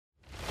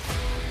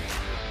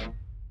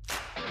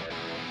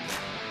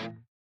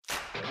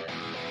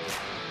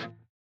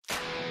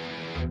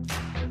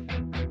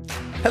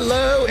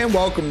Hello and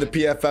welcome to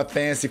PFF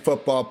Fantasy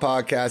Football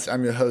Podcast.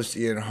 I'm your host,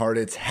 Ian Hart.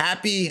 It's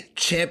happy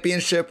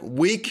championship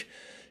week.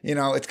 You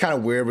know, it's kind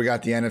of weird. We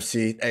got the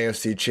NFC,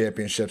 AFC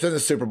championships and the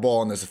Super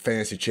Bowl, and there's a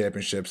fantasy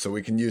championship, so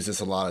we can use this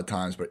a lot of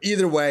times. But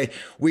either way,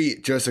 we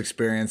just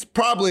experienced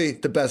probably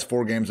the best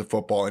 4 games of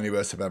football any of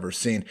us have ever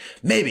seen,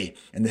 maybe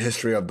in the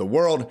history of the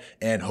world,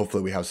 and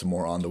hopefully we have some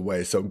more on the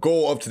way. So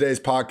goal of today's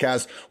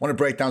podcast, I want to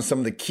break down some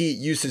of the key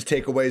usage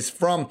takeaways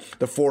from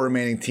the 4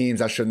 remaining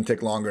teams. That shouldn't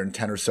take longer than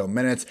 10 or so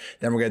minutes.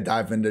 Then we're going to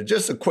dive into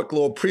just a quick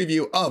little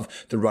preview of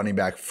the running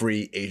back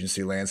free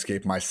agency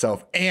landscape.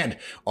 Myself and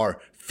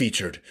our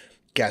featured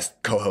guest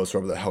co-host,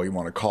 whatever the hell you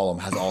want to call him,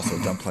 has also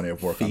done plenty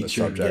of work on the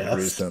subject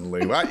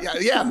recently. Well,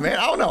 yeah, man,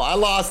 I don't know. I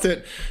lost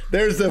it.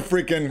 There's the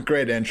freaking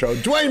great intro.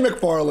 Dwayne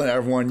McFarland,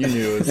 everyone. You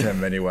knew it was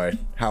him anyway.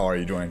 How are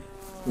you, Dwayne?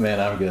 Man,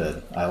 I'm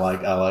good. I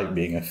like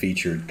being a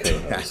featured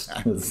co-host.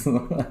 We'll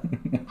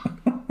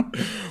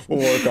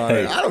work on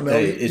it. I don't know.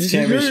 Hey, it's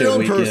championship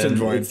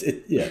weekend.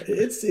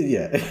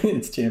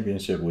 It's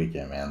championship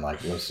weekend, man.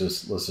 Like, let's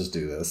just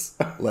do this.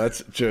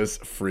 Let's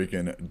just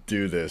freaking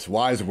do this.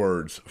 Wise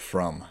words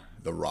from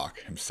The Rock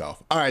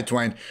himself. All right,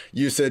 Dwayne,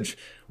 usage.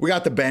 We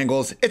got the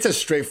Bengals. It's as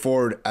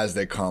straightforward as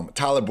they come.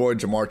 Tyler Boyd,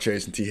 Jamar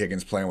Chase, and T.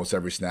 Higgins playing almost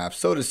every snap.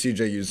 So does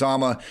CJ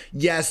Uzomah.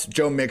 Yes,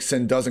 Joe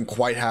Mixon doesn't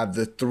quite have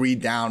the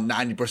 3-down,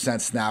 90%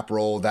 snap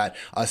role that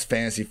us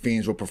fantasy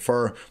fiends would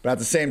prefer. But at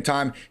the same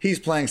time, he's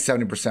playing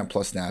 70%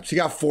 plus snaps. He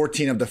got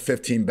 14 of the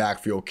 15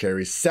 backfield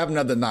carries, 7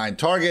 of the 9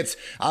 targets.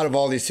 Out of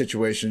all these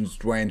situations,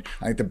 Dwayne,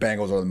 I think the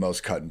Bengals are the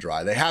most cut and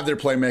dry. They have their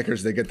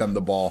playmakers. They get them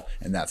the ball,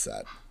 and that's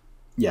that.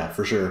 Yeah,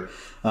 for sure.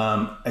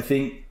 I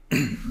think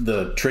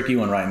the tricky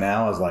one right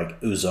now is like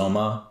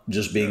Uzomah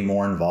just being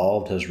more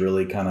involved has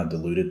really kind of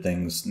diluted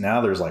things. Now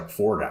there's like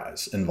 4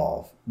 guys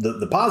involved.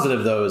 The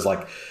positive, though, is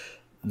like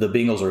the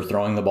Bengals are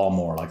throwing the ball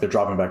more. Like, they're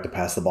dropping back to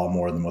pass the ball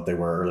more than what they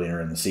were earlier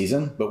in the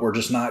season. But we're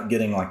just not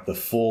getting like the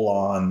full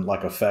on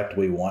like effect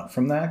we want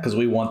from that, because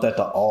we want that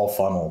to all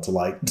funnel to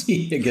like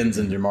T. Higgins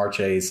and Jamar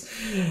Chase.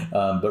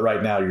 But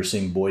right now you're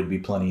seeing Boyd be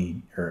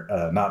plenty, or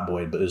not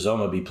Boyd, but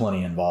Uzomah be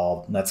plenty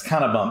involved. And that's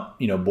kind of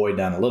bumped, Boyd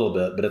down a little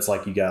bit. But it's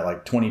like you got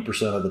like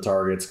 20% of the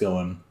targets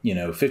going,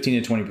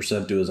 15 to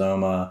 20% to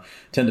Uzomah,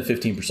 10 to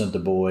 15% to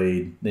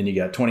Boyd. Then you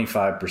got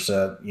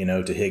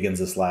 25%, to Higgins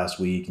this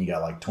last week, and you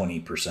got like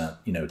 20%,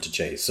 to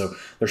Chase. So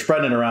they're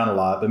spreading it around a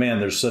lot. But man,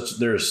 there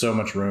is so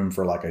much room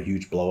for like a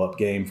huge blow up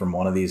game from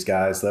one of these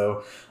guys,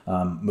 though,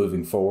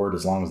 moving forward,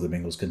 as long as the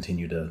Bengals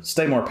continue to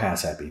stay more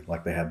pass happy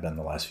like they have been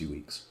the last few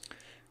weeks.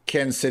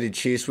 Kansas City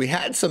Chiefs. We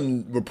had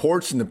some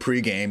reports in the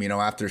pregame,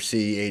 after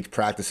CEH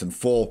practiced in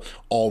full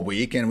all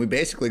week, and we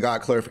basically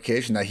got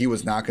clarification that he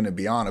was not going to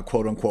be on a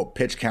quote-unquote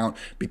pitch count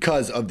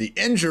because of the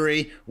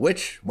injury,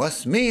 which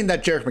must mean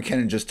that Jerick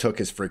McKinnon just took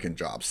his freaking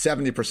job.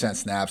 70%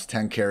 snaps,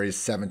 10 carries,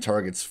 7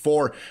 targets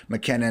for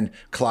McKinnon.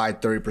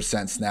 Clyde,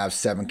 30% snaps,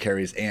 7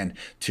 carries, and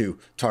 2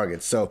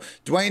 targets. So,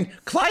 Dwayne,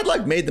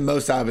 Clyde made the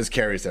most out of his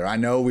carries there. I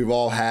know we've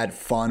all had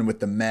fun with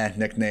the meh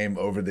nickname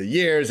over the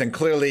years, and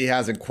clearly he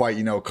hasn't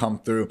quite, come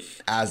through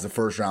as the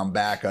first round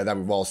back that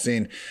we've all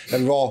seen,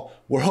 that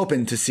we're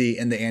hoping to see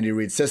in the Andy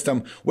Reid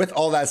system. With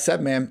all that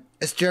said, man,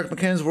 it's Jerick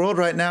McKinnon's world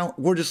right now.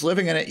 We're just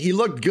living in it. He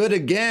looked good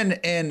again,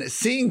 and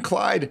seeing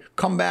Clyde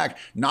come back,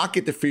 not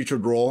get the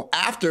featured role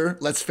after,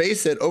 let's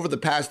face it, over the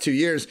past 2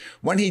 years,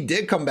 when he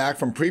did come back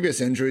from previous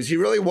injuries, he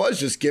really was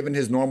just given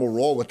his normal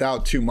role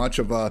without too much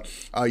of a,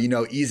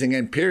 easing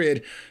in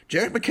period.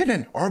 Jerick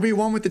McKinnon,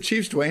 RB1 with the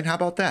Chiefs, Dwayne. How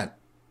about that?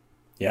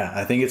 Yeah,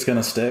 I think it's going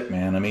to stick,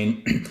 man. I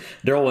mean,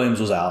 Darrell Williams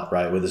was out,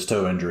 right, with his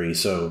toe injury,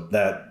 so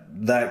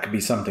that could be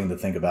something to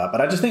think about.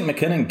 But I just think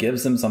McKinnon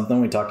gives them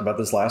something. We talked about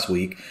this last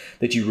week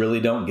that you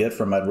really don't get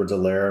from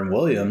Edwards-Helaire and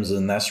Williams,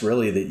 and that's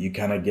really that you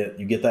kind of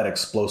get that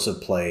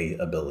explosive play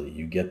ability.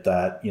 You get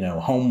that,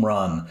 home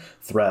run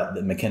threat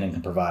that McKinnon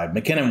can provide.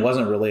 McKinnon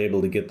wasn't really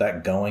able to get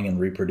that going and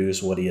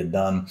reproduce what he had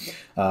done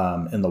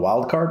in the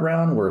wild card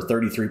round, where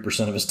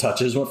 33% of his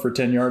touches went for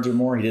 10 yards or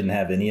more. He didn't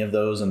have any of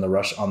those in the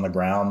rush on the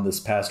ground this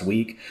past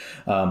week.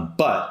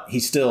 But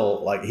he's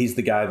still he's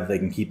the guy that they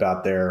can keep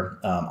out there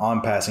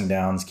on passing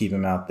downs, keep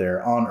him out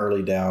there on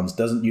early downs.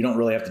 You don't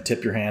really have to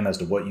tip your hand as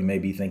to what you may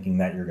be thinking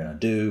that you're going to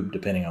do,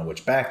 depending on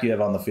which back you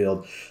have on the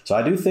field. So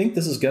I do think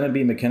this is going to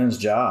be McKinnon's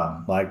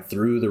job,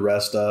 through the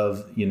rest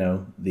of,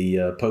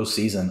 the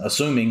postseason,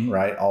 assuming,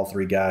 right, all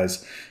 3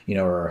 guys,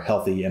 are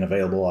healthy and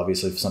available.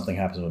 Obviously, if something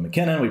happens with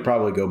McKinnon, we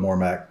probably go more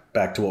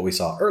back to what we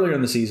saw earlier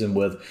in the season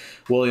with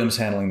Williams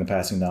handling the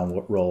passing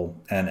down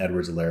role and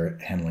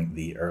Edwards-Helaire handling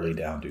the early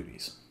down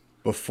duties.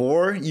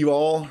 Before you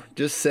all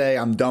just say,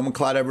 I'm done with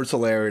Clyde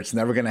Edwards-Helaire, it's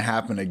never going to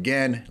happen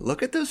again,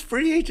 look at those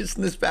free agents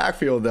in this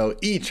backfield, though.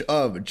 Each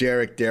of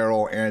Jarek,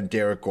 Darrell, and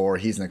Derek Gore,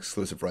 he's an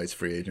exclusive rights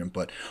free agent.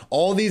 But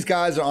all these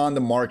guys are on the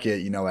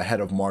market,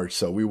 ahead of March.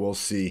 So we will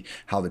see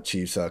how the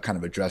Chiefs kind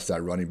of address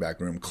that running back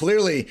room.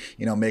 Clearly,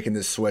 making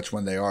this switch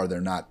when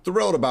they're not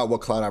thrilled about what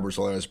Clyde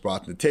Edwards-Helaire has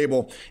brought to the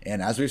table.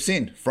 And as we've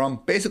seen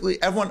from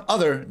basically everyone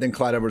other than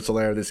Clyde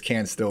Edwards-Helaire, this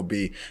can still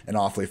be an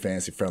awfully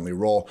fantasy-friendly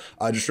role.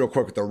 Just real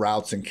quick with the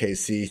routes in case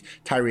KC.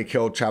 Tyreek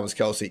Hill, Travis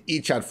Kelce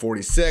each had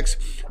 46.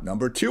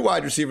 Number 2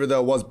 wide receiver,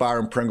 though, was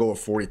Byron Pringle with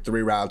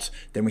 43 routes.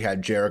 Then we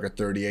had Jarek at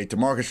 38,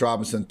 Demarcus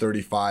Robinson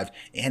 35,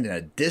 and in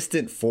a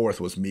distant 4th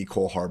was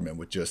Mecole Hardman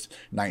with just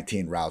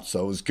 19 routes.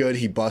 So it was good.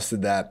 He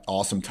busted that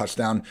awesome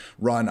touchdown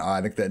run.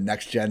 I think the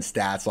next gen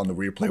stats on the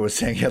replay was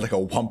saying he had like a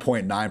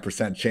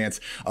 1.9% chance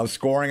of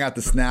scoring at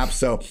the snap.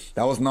 So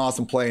that was an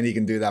awesome play, and he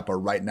can do that. But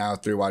right now,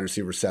 3 wide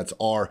receiver sets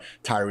are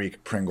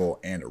Tyreek, Pringle,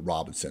 and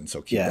Robinson.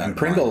 So keep that in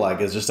Pringle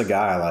mind. is just a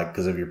guy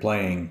because if you're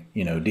playing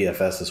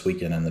DFS this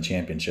weekend in the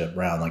championship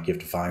round, you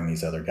have to find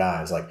these other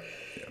guys.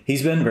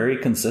 He's been very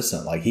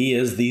consistent. He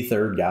is the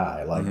third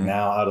guy.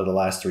 Now out of the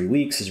last 3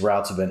 weeks, his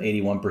routes have been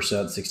 81%,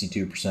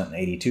 62%, and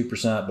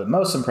 82%. But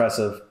most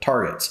impressive,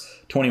 targets,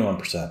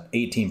 21%,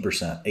 18%,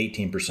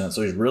 18%.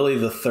 So he's really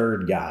the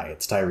third guy.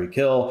 It's Tyreek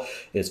Hill.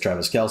 It's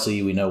Travis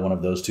Kelce. We know one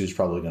of those two is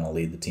probably going to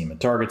lead the team in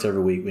targets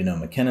every week. We know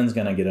McKinnon's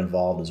going to get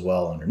involved as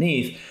well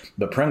underneath.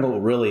 But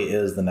Pringle really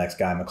is the next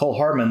guy. Mecole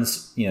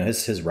Hardman's,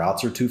 his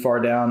routes are too far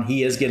down.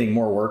 He is getting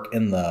more work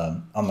on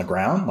the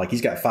ground.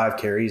 He's got 5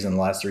 carries in the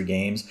last 3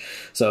 games.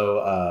 So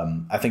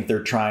I think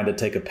they're trying to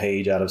take a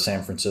page out of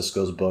San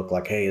Francisco's book.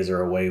 Hey, is there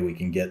a way we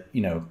can get,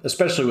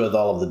 especially with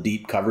all of the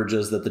deep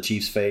coverages that the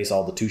Chiefs face,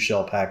 all the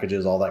 2-shell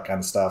packages, all that kind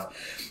of stuff.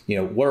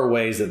 What are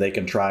ways that they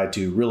can try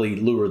to really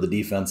lure the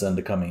defense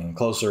into coming in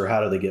closer?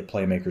 How do they get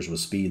playmakers with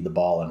speed, the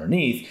ball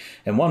underneath?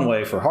 And one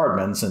way for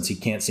Hardman, since he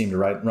can't seem to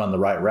run the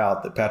right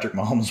route that Patrick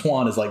Mahomes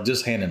wants, is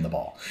just hand him the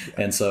ball.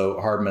 And so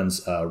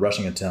Hardman's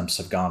rushing attempts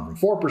have gone from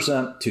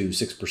 4% to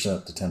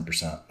 6% to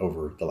 10%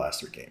 over the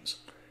last 3 games.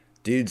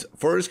 Dudes,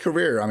 for his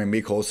career,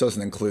 Mecole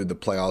doesn't include the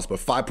playoffs, but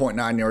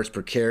 5.9 yards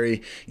per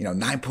carry,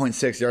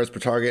 9.6 yards per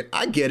target.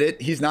 I get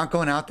it. He's not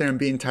going out there and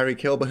being Tyreek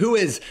Hill, but who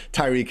is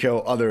Tyreek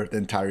Hill other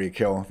than Tyreek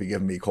Hill? If you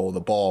give Mecole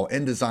the ball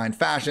in design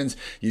fashions,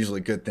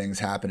 usually good things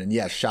happen. And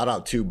yes, shout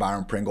out to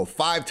Byron Pringle.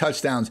 5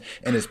 touchdowns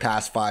in his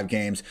past 5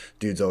 games.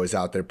 Dude's always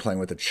out there playing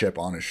with a chip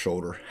on his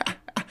shoulder.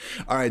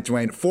 All right,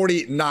 Dwayne,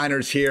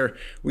 49ers here.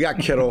 We got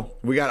Kittle.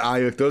 We got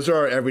Ayuk. Those are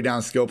our every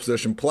down skill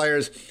position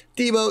players.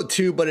 Debo,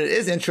 too, but it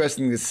is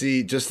interesting to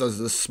see just as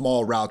a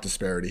small route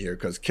disparity here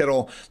because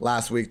Kittle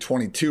last week,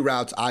 22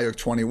 routes, Ayuk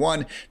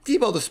 21.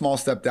 Debo, the small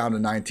step down to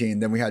 19.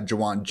 Then we had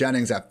Jawan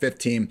Jennings at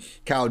 15,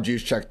 Kyle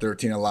Juszczyk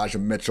 13, Elijah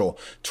Mitchell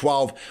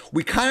 12.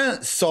 We kind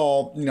of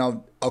saw,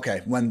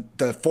 okay, when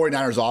the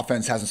 49ers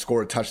offense hasn't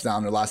scored a touchdown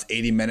in the last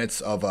 80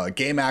 minutes of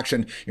game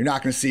action, you're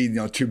not going to see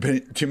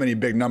too many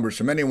big numbers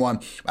from anyone.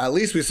 At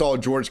least we saw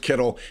George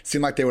Kittle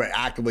seem like they were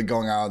actively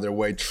going out of their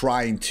way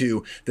trying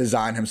to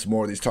design him some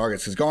more of these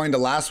targets. Because going to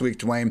last week,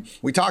 Dwayne,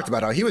 we talked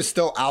about how he was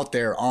still out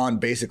there on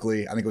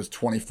basically, I think it was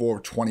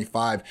 24,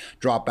 25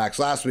 dropbacks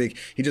last week.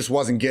 He just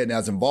wasn't getting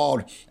as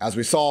involved as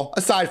we saw,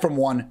 aside from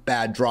one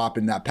bad drop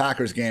in that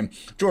Packers game.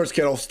 George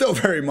Kittle, still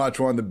very much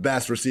one of the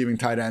best receiving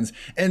tight ends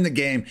in the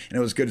game, and it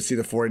was good to see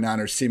the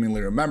 49ers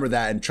seemingly remember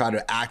that and try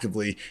to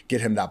actively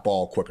get him that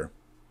ball quicker.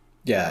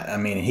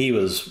 Yeah, he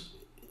was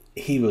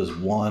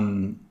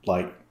one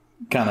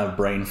kind of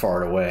brain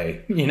fart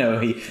away. He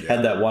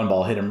had that one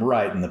ball hit him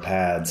right in the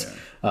pads. Yeah.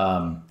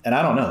 And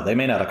I don't know. They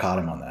may not have caught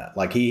him on that.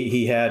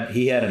 He had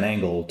an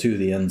angle to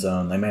the end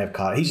zone. They may have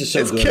caught. He's just so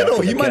it's good.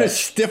 Kittle. He might have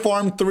stiff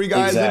armed 3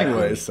 guys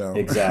anyway. So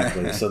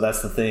exactly. So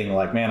that's the thing.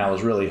 I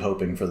was really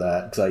hoping for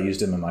that because I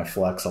used him in my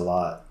flex a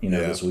lot.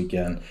 This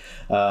weekend.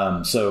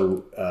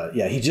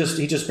 He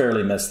just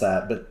barely missed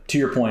that. But to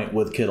your point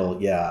with Kittle,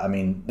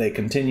 they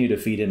continue to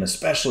feed him,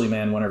 especially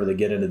whenever they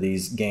get into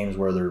these games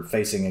where they're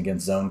facing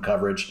against zone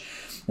coverage.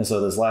 And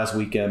so this last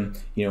weekend,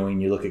 when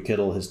you look at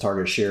Kittle, his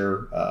target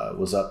share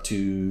was up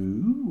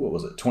to,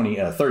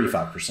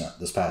 35%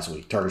 this past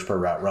week. Targets per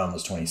route run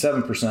was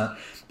 27%.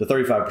 The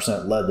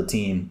 35% led the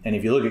team. And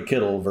if you look at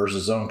Kittle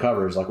versus zone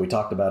coverage, like we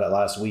talked about it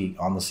last week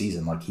on the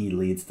season, he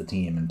leads the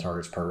team in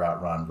targets per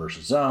route run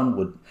versus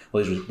zone.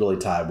 He's really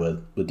tied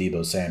with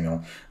Debo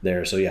Samuel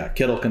there. So,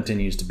 Kittle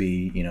continues to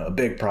be, a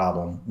big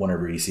problem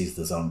whenever he sees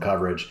the zone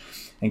coverage.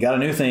 And got a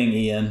new thing,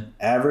 Ian,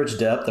 average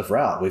depth of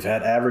route. We've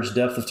had average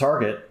depth of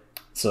target.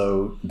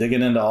 So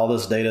digging into all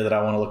this data that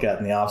I want to look at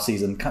in the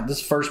offseason, this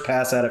first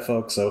pass at it,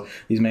 folks. So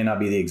these may not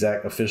be the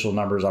exact official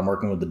numbers. I'm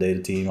working with the data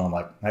team on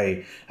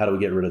hey, how do we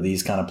get rid of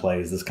these kind of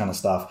plays, this kind of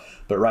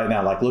stuff. But right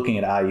now, looking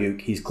at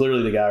Ayuk, he's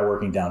clearly the guy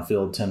working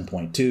downfield,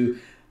 10.2.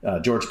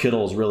 George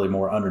Kittle is really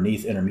more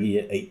underneath,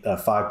 intermediate,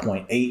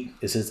 5.8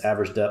 is his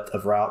average depth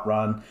of route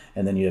run.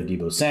 And then you have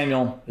Debo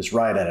Samuel, it's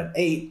right at an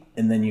 8.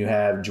 And then you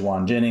have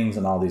Jawan Jennings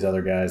and all these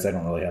other guys. They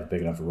don't really have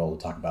big enough a role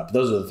to talk about. But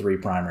those are the 3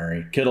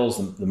 primary.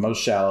 Kittle's the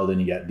most shallow.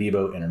 Then you got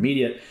Debo,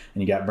 intermediate.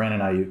 And you got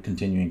Brandon Ayuk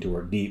continuing to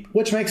work deep,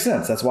 which makes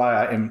sense. That's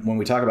why when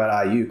we talk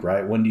about Ayuk,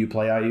 right, when do you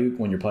play Ayuk?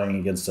 When you're playing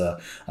against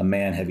a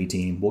man-heavy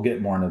team. We'll get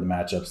more into the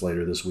matchups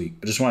later this week.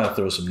 But just want to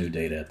throw some new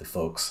data at the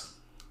folks.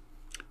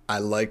 I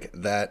like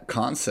that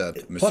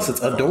concept. Plus,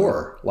 it's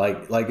adore.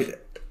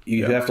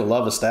 You have to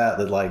love a stat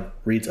that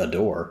reads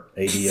adore,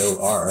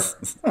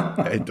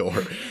 ADOR.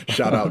 Adore.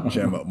 Shout out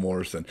Jim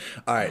Morrison.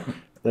 All right.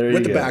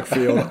 With the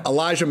backfield,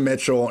 Elijah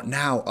Mitchell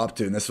now up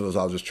to, and this was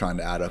I was just trying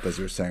to add up as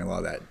you were saying a lot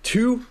of that,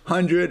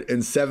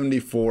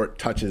 274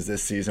 touches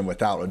this season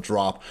without a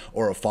drop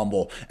or a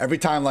fumble. Every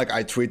time like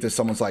I tweet this,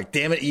 someone's like,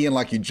 damn it, Ian,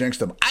 like you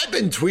jinxed him. I've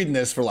been tweeting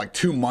this for like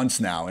 2 months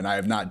now, and I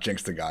have not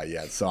jinxed the guy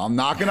yet. So I'm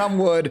knocking on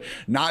wood,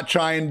 not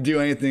trying to do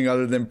anything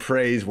other than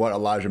praise what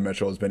Elijah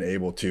Mitchell has been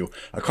able to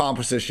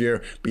accomplish this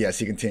year. But yes,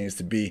 he continues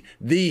to be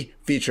the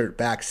featured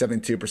back,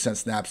 72%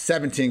 snaps,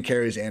 17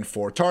 carries, and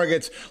 4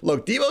 targets.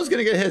 Look, Deebo's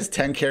going to get his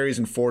 10 carries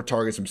and 4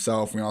 targets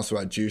himself. We also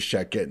had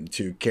Juszczyk getting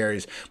 2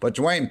 carries. But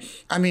Dwayne,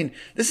 I mean,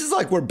 this is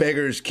like where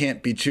beggars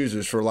can't be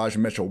choosers for Elijah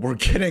Mitchell. We're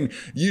getting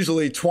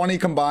usually 20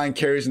 combined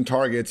carries and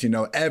targets,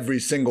 every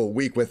single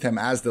week with him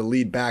as the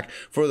lead back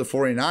for the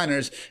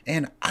 49ers.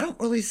 And I don't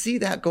really see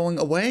that going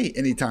away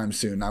anytime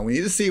soon. Now, we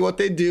need to see what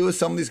they do with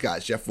some of these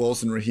guys, Jeff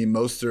Wilson, Raheem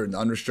Mostert, and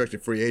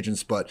unrestricted free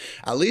agents. But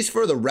at least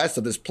for the rest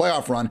of this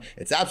playoff run,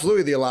 it's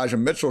absolutely the Elijah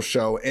Mitchell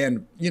show.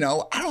 And,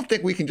 I don't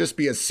think we can just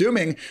be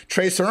assuming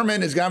Trey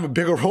Sermon is going to have a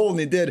bigger role than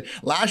he did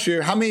last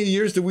year. How many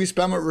years did we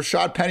spend with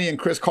Rashad Penny and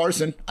Chris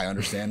Carson? I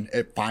understand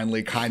it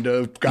finally kind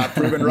of got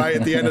proven right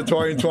at the end of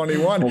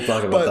 2021. We'll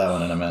talk about that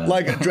one in a minute.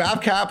 Like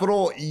draft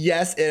capital,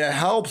 yes, it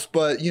helps.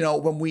 But,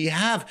 when we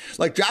have,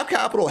 like draft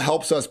capital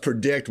helps us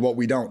predict what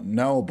we don't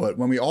know. But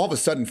when we all of a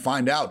sudden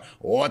find out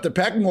what the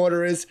pecking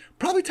order is,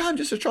 probably time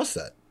just to trust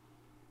that.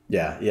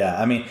 Yeah.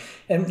 I mean,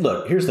 and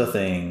look, here's the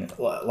thing.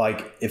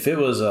 Like, if it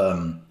was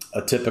a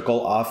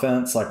typical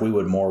offense, like we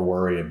would more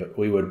worry, but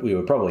we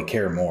would probably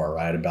care more,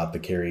 right, about the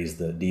carries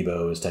that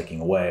Deebo is taking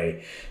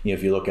away.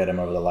 If you look at him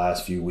over the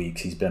last few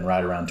weeks, he's been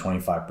right around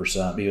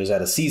 25%. He was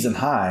at a season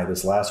high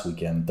this last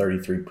weekend,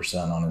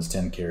 33% on his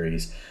 10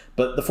 carries.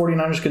 But the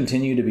 49ers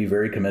continue to be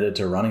very committed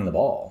to running the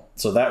ball.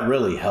 So that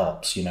really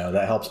helps,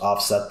 that helps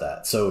offset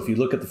that. So if you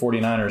look at the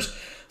 49ers,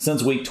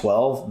 since week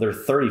 12, they're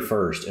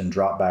 31st in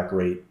dropback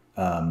rate,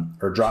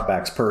 or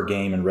dropbacks per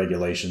game in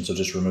regulation, so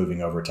just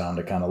removing overtime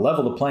to kind of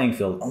level the playing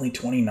field, only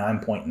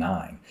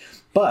 29.9.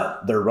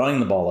 But they're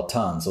running the ball a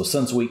ton. So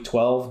since week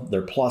 12,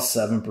 they're plus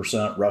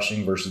 7%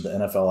 rushing versus the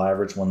NFL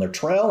average when they're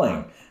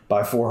trailing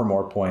by 4 or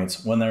more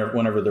points.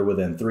 Whenever they're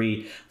within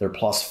 3, they're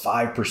plus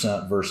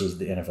 5% versus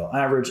the NFL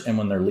average. And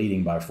when they're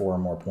leading by 4 or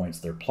more points,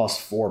 they're plus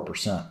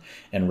 4%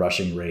 in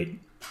rushing rate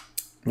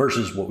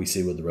versus what we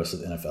see with the rest of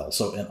the NFL.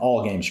 So in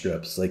all game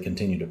scripts, they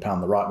continue to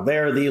pound the rock.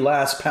 They're the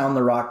last pound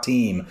the rock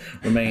team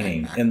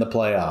remaining in the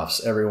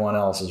playoffs. Everyone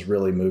else has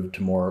really moved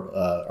to more,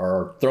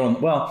 or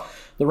thrown, well,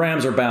 the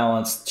Rams are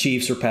balanced.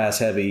 Chiefs are pass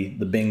heavy.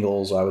 The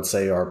Bengals, I would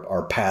say,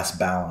 are pass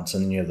balanced.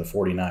 And then you have the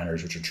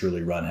 49ers, which are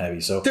truly run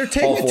heavy. So they're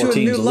taking it to a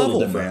new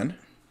level, man.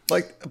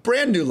 Like a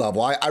brand new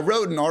level. I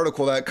wrote an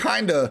article that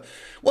kind of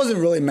wasn't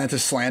really meant to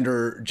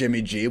slander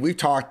Jimmy G. We've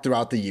talked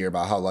throughout the year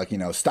about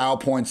how, style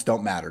points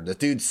don't matter. The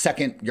dude's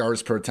second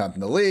yards per attempt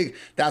in the league.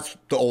 That's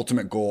the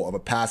ultimate goal of a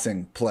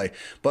passing play.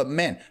 But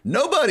man,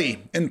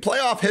 nobody in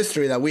playoff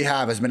history that we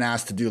have has been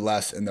asked to do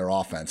less in their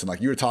offense. And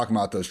like you were talking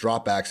about those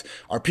dropbacks,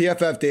 our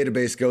PFF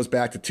database goes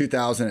back to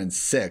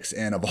 2006.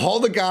 And of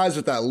all the guys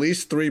with at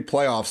least 3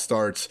 playoff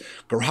starts,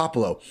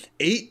 Garoppolo,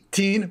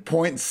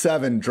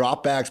 18.7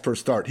 dropbacks per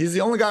start. He's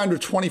the only guy under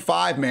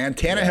 25, man.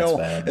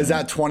 Tannehill is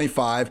at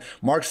 25.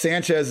 Mark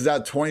Sanchez is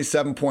at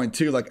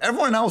 27.2. Like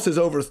everyone else is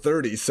over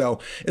 30. So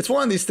it's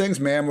one of these things,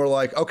 man, where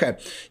like, okay,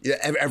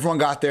 everyone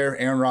got their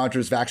Aaron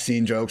Rodgers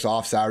vaccine jokes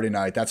off Saturday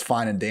night. That's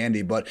fine and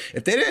dandy. But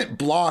if they didn't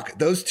block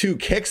those 2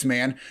 kicks,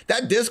 man,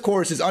 that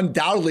discourse is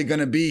undoubtedly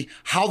going to be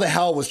how the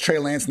hell was Trey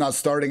Lance not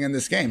starting in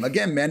this game?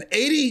 Again, man,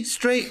 80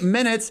 straight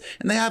minutes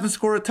and they haven't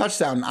scored a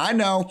touchdown. And I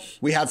know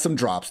we had some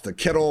drops. The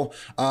Kittle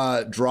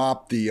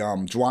drop, the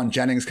Juwan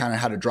Jennings kind of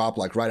had a drop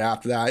like right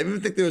after that. I even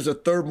think there was a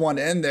third one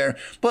in there.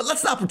 But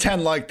let's not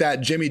pretend like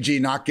that Jimmy G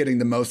not getting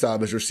the most out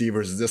of his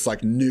receivers is this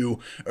like new,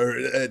 or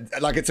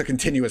like it's a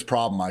continuous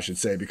problem, I should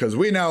say, because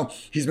we know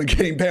he's been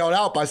getting bailed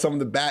out by some of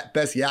the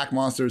best yak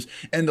monsters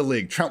in the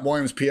league. Trent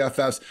Williams,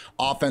 PFF's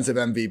offensive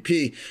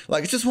MVP.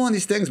 Like it's just one of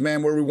these things,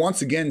 man, where we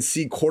once again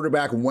see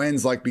quarterback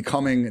wins like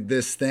becoming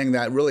this thing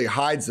that really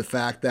hides the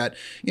fact that,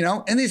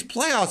 in these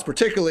playoffs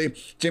particularly,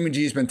 Jimmy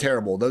G's been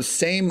terrible. Those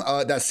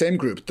that same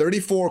group,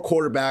 34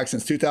 quarterbacks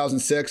since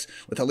 2006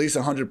 with at least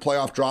 100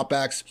 playoff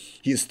dropbacks.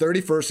 He is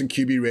 31st in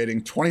QB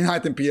rating,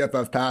 29th in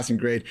PFF passing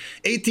grade,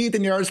 18th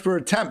in yards per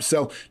attempt.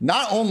 So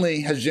not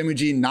only has Jimmy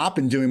G not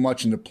been doing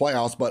much in the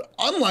playoffs, but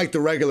unlike the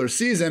regular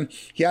season,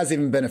 he hasn't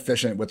even been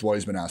efficient with what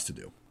he's been asked to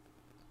do.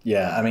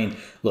 Yeah, I mean,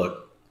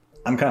 look,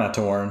 I'm kind of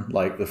torn.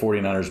 Like the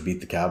 49ers beat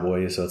the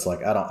Cowboys, so it's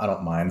like I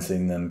don't mind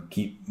seeing them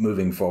keep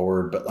moving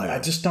forward, but like I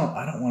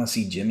don't want to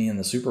see Jimmy in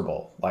the Super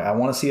Bowl. Like I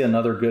want to see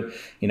another good,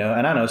 and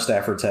I know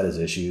Stafford's had his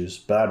issues,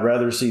 but I'd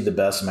rather see the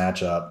best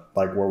matchup,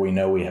 like where we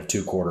know we have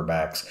 2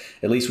 quarterbacks.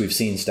 At least we've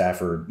seen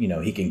Stafford,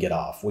 he can get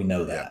off. We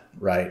know that,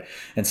 right?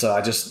 And so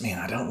I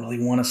don't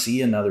really want to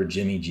see another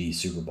Jimmy G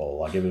Super Bowl.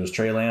 Like if it was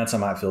Trey Lance, I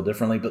might feel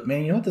differently, but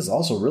man, you know what? This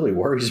also really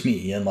worries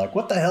me, Ian. Like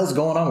what the hell's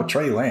going on with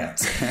Trey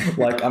Lance?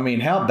 Like, I mean,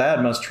 how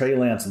bad must Trey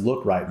Lance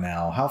look right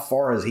now? How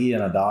far is he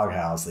in a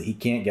doghouse that he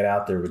can't get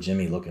out there with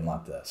Jimmy looking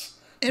like this?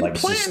 And like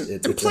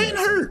playing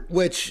hurt,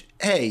 which,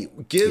 hey,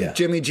 give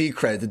Jimmy G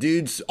credit. The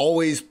dude's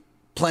always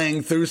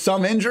playing through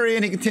some injury,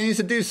 and he continues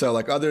to do so.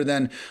 Like, other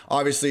than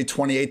obviously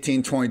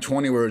 2018,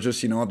 2020, where it was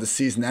just, of the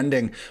season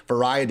ending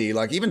variety,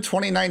 like even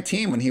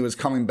 2019 when he was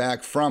coming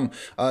back from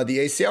the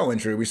ACL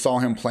injury, we saw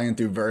him playing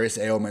through various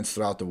ailments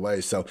throughout the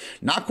way. So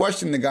not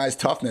questioning the guy's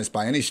toughness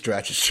by any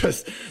stretch. It's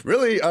just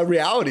really a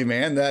reality,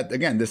 man, that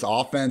again, this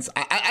offense,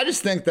 I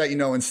just think that,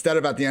 instead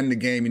of at the end of the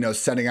game,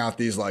 setting out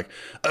these like,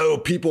 oh,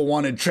 people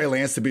wanted Trey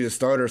Lance to be the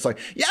starter. It's like,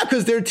 yeah,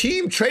 because their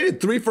team traded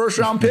 3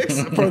 first-round picks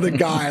for the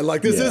guy.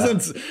 Like, this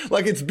isn't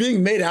like it's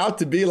being made out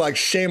to be like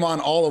shame on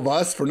all of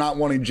us for not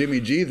wanting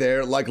Jimmy G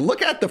there. Like,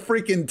 look at the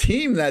freaking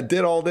team that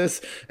did all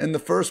this in the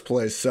first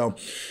place. So,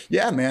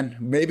 yeah, man,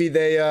 maybe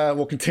they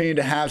will continue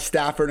to have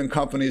Stafford and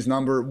company's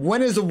number.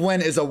 Win is a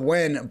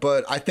win,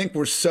 but I think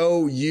we're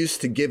so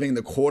used to giving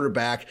the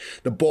quarterback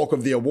the bulk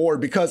of the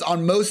award because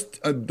on most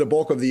the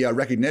bulk of the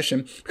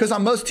recognition, because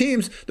on most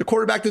teams, the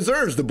quarterback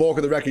deserves the bulk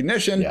of the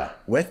recognition. Yeah.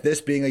 With this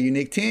being a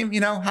unique team,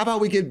 how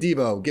about we give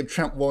Debo, give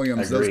Trent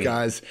Williams, those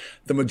guys,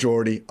 the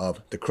majority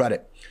of the credit.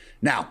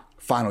 Now,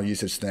 final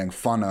usage thing,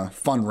 fun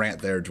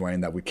rant there,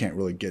 Dwayne, that we can't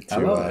really get to. I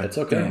love it. It's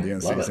okay. During the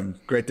end season.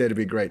 Great day to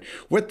be great.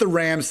 With the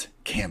Rams,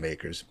 Cam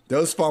Akers.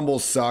 Those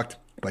fumbles sucked,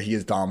 but he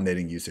is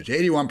dominating usage.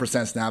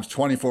 81% snaps,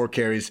 24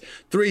 carries,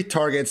 3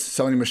 targets.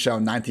 Sony Michel,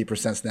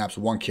 19% snaps,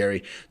 1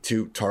 carry,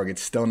 2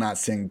 targets. Still not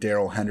seeing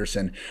Darrell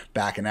Henderson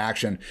back in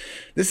action.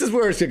 This is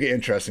where it's going to get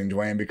interesting,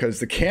 Dwayne,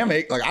 because the Cam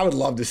Akers, like I would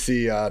love to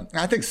see,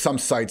 I think some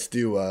sites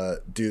do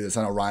this.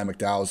 I know Ryan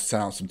McDowell's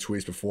sent out some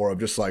tweets before of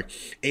just like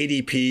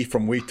ADP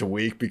from week to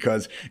week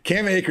because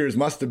Cam Akers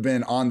must have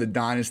been on the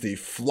dynasty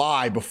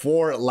fly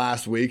before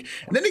last week.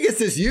 And then he gets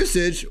this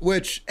usage,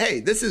 which, hey,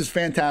 this is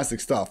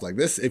fantastic stuff. Like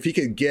this, if he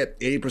could get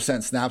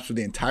 80% snaps for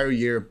the entire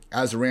year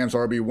as the Rams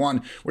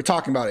RB1, we're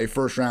talking about a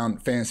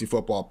first-round fantasy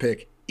football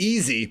pick.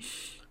 Easy.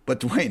 But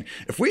Dwayne,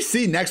 if we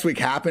see next week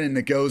happen and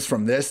it goes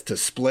from this to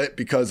split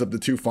because of the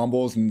 2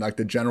 fumbles and like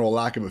the general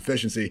lack of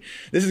efficiency,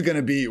 this is going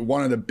to be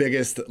one of the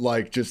biggest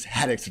like just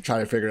headaches to try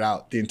to figure it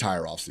out the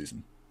entire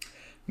offseason.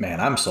 Man,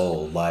 I'm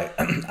sold. Like,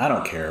 I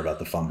don't care about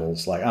the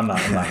fumbles. Like, I'm not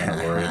going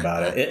to worry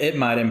about it. It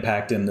might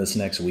impact him this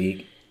next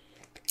week.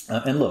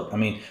 And look, I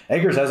mean,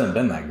 Akers hasn't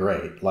been that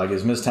great. Like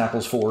his missed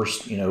tackles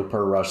forced,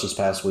 per rush this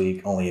past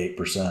week, only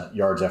 8%.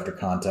 Yards after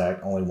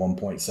contact, only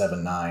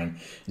 1.79.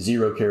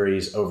 0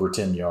 carries over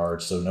 10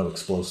 yards, so no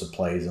explosive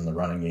plays in the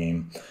running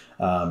game.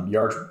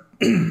 Yards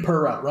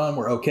per route run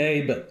were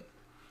okay, but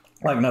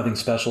like nothing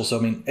special. So,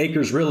 I mean,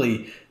 Akers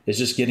really is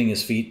just getting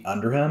his feet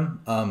under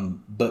him.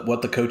 But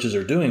what the coaches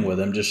are doing with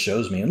him just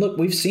shows me. And look,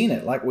 we've seen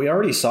it. Like we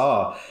already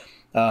saw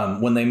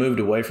when they moved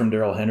away from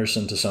Darrell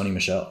Henderson to Sony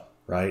Michel.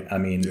 Right. I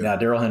mean, Now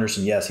Darrell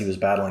Henderson, yes, he was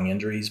battling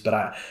injuries,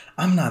 but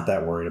I'm not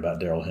that worried about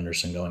Darrell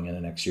Henderson going into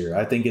next year.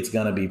 I think it's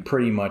going to be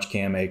pretty much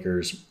Cam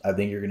Akers. I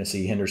think you're going to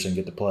see Henderson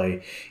get to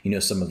play,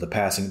 some of the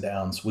passing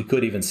downs. We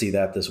could even see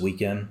that this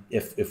weekend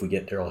if we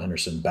get Darrell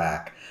Henderson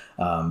back.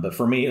 But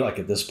for me, like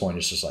at this point,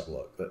 it's just like,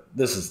 look,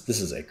 this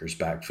is Akers'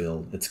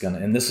 backfield.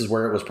 And this is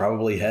where it was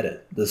probably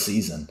headed this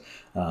season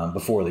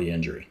before the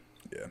injury.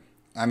 Yeah.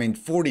 I mean,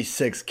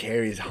 46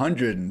 carries,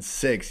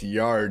 106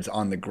 yards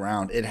on the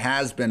ground. It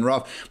has been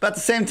rough. But at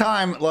the same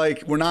time,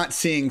 like, we're not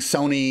seeing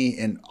Sony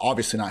and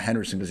obviously not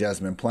Henderson because he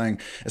hasn't been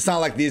playing. It's not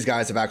like these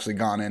guys have actually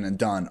gone in and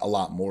done a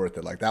lot more with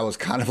it. Like, that was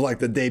kind of like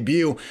the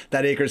debut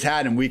that Akers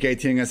had in Week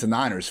 18 against the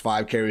Niners.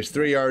 5 carries,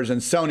 3 yards,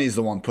 and Sony's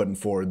the one putting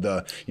forward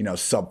the,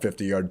 sub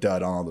 50-yard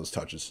dud on all those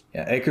touches.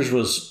 Yeah, Akers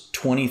was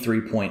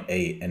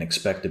 23.8 in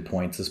expected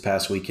points this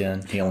past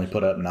weekend. He only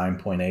put up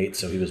 9.8,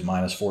 so he was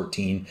minus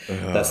 14.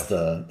 That's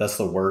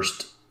the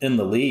worst in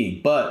the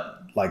league.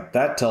 But like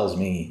that tells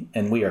me,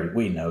 and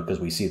we know because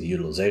we see the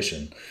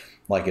utilization,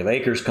 like if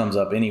Akers comes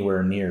up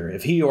anywhere near,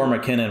 if he or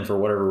McKinnon for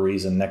whatever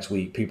reason next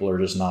week people are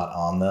just not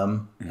on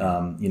them,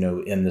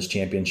 in this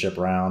championship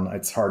round,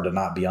 it's hard to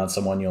not be on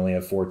someone. You only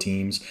have 4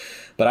 teams,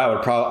 but I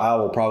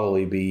will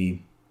probably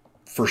be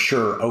for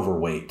sure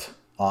overweight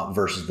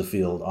versus the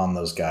field on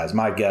those guys.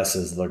 My guess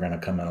is they're going to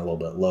come in a little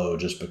bit low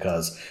just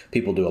because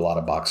people do a lot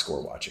of box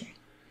score watching.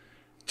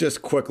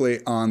 Just quickly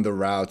on the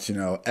routes,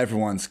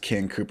 everyone's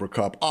king Cooper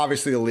Kupp,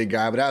 obviously the lead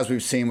guy, but as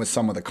we've seen with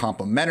some of the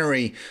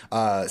complimentary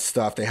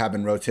stuff, they have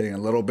been rotating a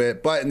little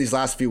bit. But in these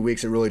last few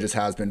weeks, it really just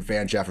has been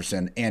Van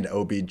Jefferson and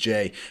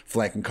OBJ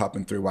flanking Kupp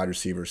in 3 wide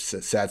receiver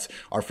sets.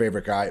 Our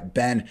favorite guy,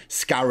 Ben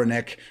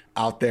Skowronek,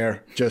 out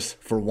there just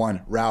for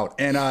one route.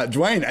 And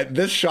Dwayne,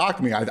 this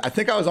shocked me. I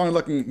think I was only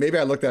looking, maybe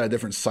I looked at a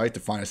different site to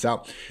find this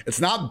out.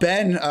 It's not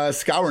Ben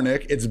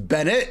Skowronek, it's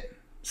Bennett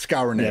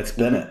Skowronek. Yeah, it's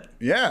Bennett.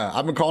 Yeah,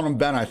 I've been calling him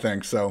Ben, I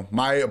think. So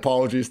my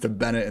apologies to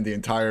Bennett and the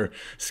entire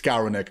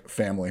Skowronek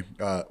family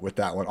with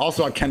that one.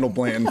 Also, Kendall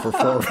Blanton for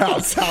 4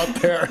 routes out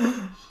there.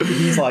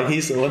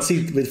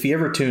 If he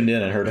ever tuned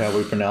in and heard how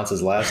we pronounce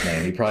his last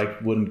name, he probably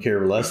wouldn't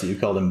care less that you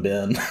called him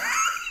Ben.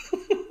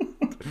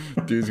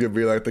 Dude's going to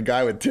be like, the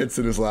guy with tits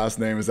in his last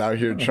name is out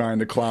here trying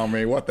to clown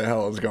me. What the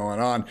hell is going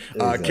on?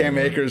 Exactly. Cam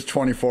Akers,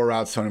 24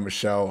 routes. Tony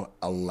Michel,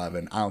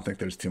 11. I don't think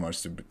there's too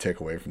much to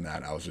take away from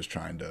that. I was just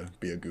trying to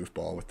be a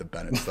goofball with the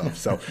Bennett stuff.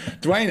 So,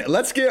 Dwayne,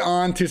 let's get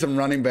on to some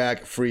running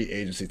back free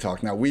agency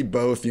talk. Now, we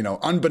both,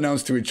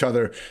 unbeknownst to each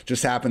other,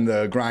 just happened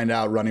to grind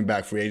out running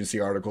back free agency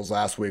articles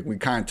last week. We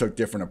kind of took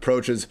different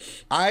approaches.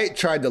 I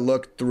tried to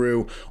look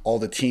through all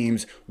the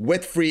teams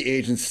with free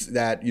agents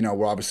that,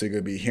 we're obviously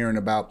going to be hearing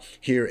about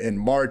here in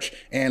March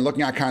and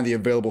looking at kind of the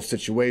available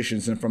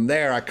situations. And from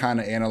there, I kind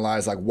of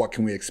analyzed like what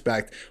can we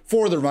expect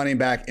for the running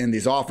back in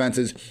these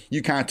offenses.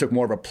 You kind of took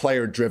more of a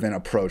player-driven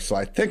approach. So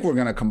I think we're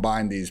going to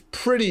combine these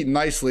pretty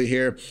nicely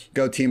here,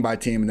 go team by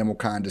team, and then we'll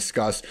kind of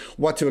discuss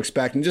what to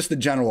expect and just the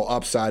general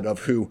upside of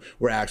who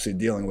we're actually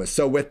dealing with.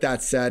 So with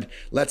that said,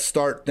 let's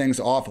start things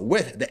off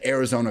with the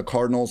Arizona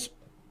Cardinals.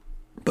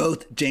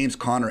 Both James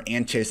Conner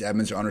and Chase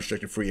Edmonds are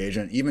unrestricted free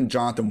agent. Even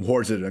Jonathan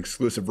Ward's an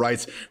exclusive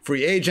rights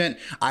free agent.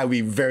 I would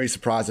be very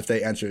surprised if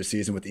they enter the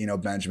season with Eno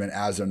Benjamin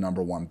as their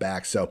number one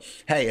back. So,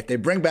 hey, if they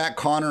bring back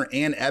Conner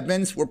and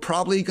Edmonds, we're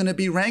probably going to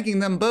be ranking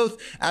them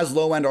both as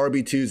low-end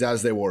RB2s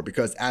as they were,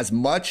 because as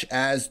much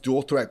as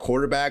dual threat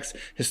quarterbacks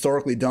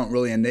historically don't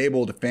really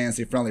enable the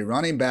fantasy-friendly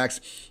running backs,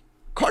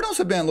 Cardinals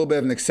have been a little bit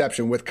of an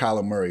exception with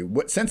Kyler Murray.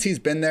 Since he's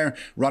been there,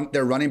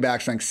 their running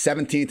backs ranked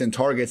 17th in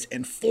targets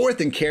and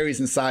 4th in carries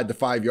inside the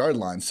 5-yard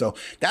line. So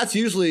that's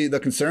usually the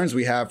concerns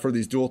we have for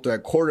these dual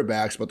threat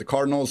quarterbacks. But the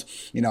Cardinals,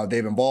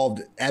 they've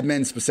involved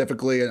Edmonds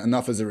specifically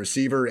enough as a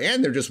receiver,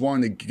 and they're just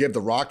wanting to give the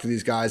rock to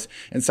these guys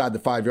inside the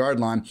 5-yard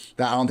line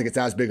that I don't think it's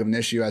as big of an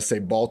issue as, say,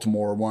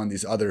 Baltimore or one of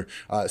these other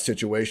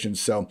situations.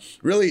 So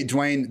really,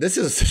 Dwayne, this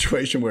is a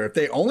situation where if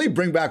they only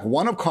bring back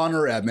one of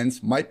Conner or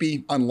Edmonds, might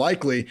be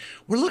unlikely,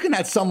 we're looking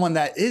at someone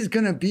that is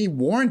going to be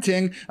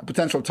warranting a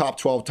potential top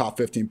 12, top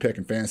 15 pick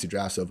in fantasy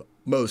drafts of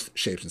most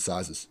shapes and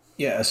sizes.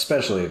 Yeah,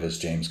 especially if it's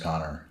James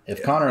Conner.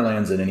 If Conner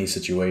lands in any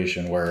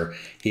situation where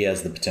he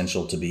has the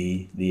potential to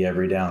be the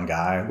every down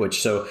guy,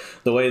 so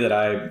the way that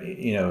I,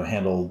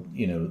 handled,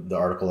 the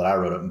article that I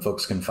wrote up, and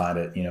folks can find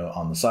it,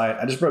 on the site,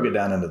 I just broke it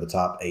down into the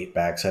top 8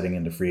 backs heading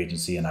into free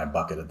agency, and I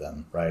bucketed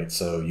them, right?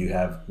 So you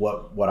have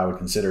what I would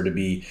consider to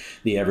be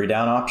the every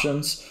down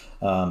options,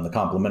 the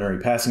complementary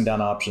passing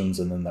down options,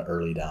 and then the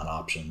early down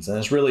options. And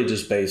it's really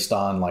just based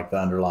on like the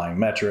underlying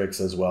metrics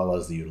as well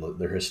as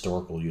their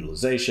historical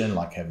utilization.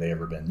 Like, have they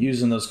ever been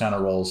using those kind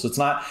of roles? So it's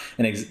not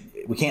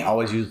we can't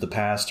always use the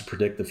past to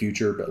predict the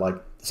future, but like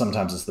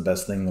sometimes it's the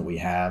best thing that we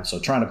have. So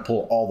trying to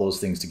pull all those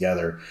things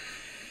together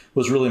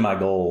was really my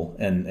goal,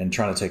 and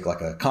trying to take like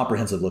a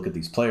comprehensive look at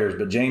these players.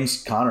 But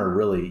James Conner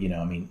really,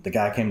 the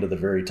guy came to the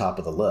very top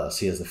of the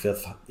list. He had the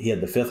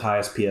fifth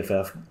highest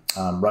PFF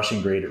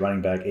rushing grade at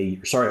running back,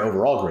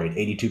 overall grade,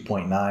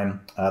 82.9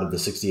 out of the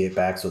 68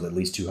 backs with at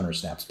least 200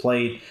 snaps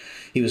played.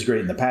 He was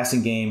great in the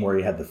passing game, where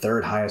he had the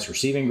 3rd highest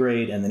receiving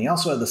grade, and then he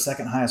also had the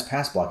 2nd highest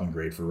pass blocking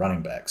grade for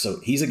running back.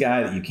 So he's a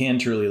guy that you can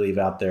truly leave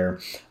out there.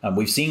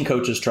 We've seen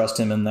coaches trust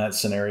him in that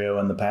scenario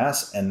in the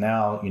past, and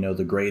now,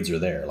 the grades are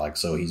there.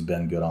 So he's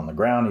been good on the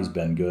ground. He's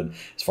been good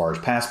as far as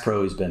pass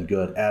pro. He's been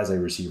good as a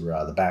receiver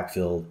out of the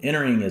backfield.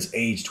 Entering his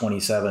age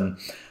 27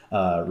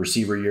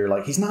 receiver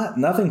year, he's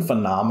nothing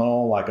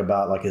phenomenal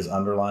about his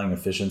underlying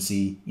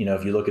efficiency.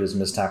 If you look at his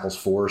missed tackles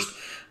forced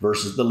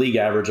versus the league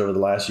average over the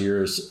last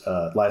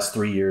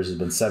 3 years has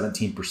been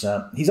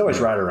 17%. He's always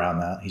right around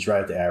that. He's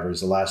right at the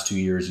average. The last 2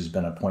 years he's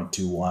been a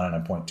 0.21 and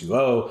a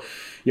 0.20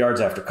 yards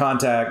after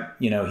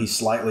contact. He's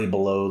slightly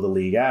below the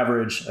league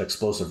average.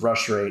 Explosive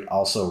rush rate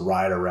also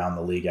right around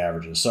the league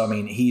averages. So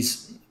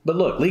but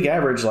look, league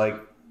average,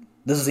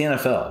 this is the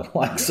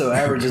NFL. So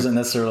average isn't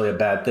necessarily a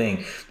bad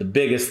thing. The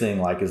biggest thing,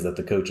 is that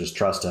the coaches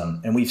trust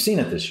him. And we've seen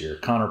it this year.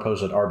 Conner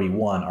posted RB1,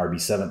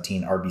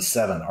 RB17,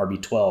 RB7,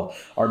 RB12,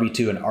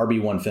 RB2, and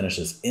RB1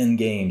 finishes in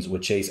games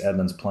with Chase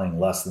Edmonds playing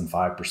less than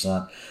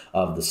 5%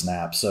 of the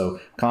snaps. So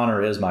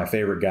Conner is my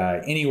favorite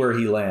guy. Anywhere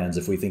he lands,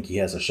 if we think he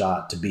has a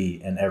shot to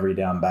be an every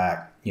down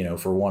back,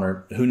 for one,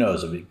 or who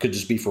knows, if it could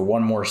just be for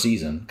one more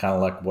season, kind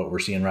of like what we're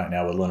seeing right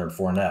now with Leonard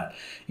Fournette,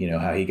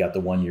 how he got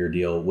the 1-year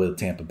deal with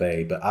Tampa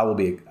Bay. But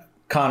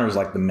Conner's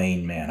the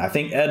main man. I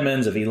think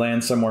Edmonds, if he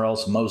lands somewhere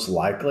else, most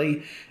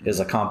likely is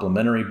a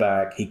complimentary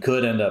back. He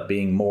could end up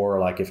being more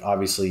if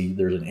obviously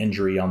there's an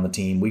injury on the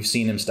team. We've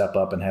seen him step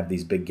up and have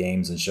these big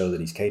games and show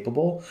that he's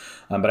capable.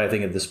 But I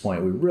think at this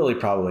point, we really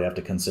probably have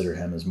to consider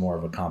him as more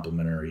of a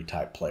complimentary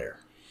type player.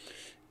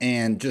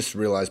 And just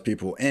realize,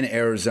 people, in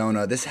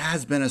Arizona, this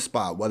has been a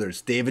spot, whether it's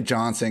David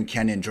Johnson,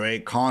 Kenyon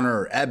Drake, Conner,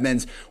 or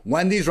Edmonds,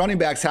 when these running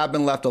backs have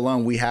been left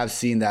alone, we have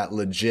seen that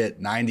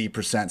legit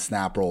 90%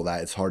 snap roll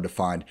that it's hard to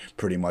find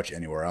pretty much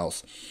anywhere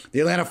else. The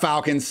Atlanta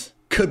Falcons,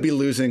 could be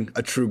losing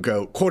a true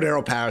GOAT.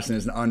 Cordero Patterson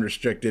is an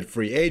unrestricted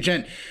free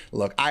agent.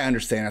 Look, I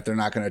understand if they're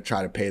not going to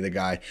try to pay the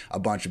guy a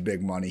bunch of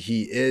big money.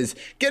 He is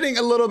getting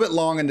a little bit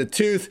long in the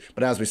tooth,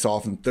 but as we saw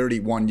from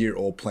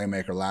 31-year-old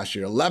playmaker last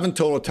year, 11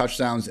 total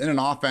touchdowns in an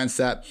offense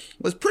that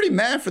was pretty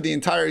mad for the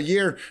entire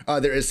year.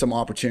 There is some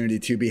opportunity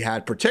to be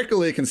had,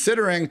 particularly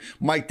considering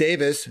Mike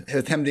Davis,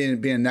 with him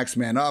being next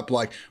man up.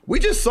 Like we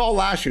just saw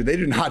last year, they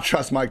do not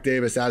trust Mike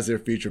Davis as their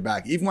feature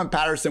back. Even when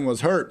Patterson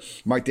was hurt,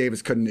 Mike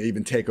Davis couldn't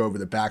even take over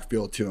the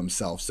backfield to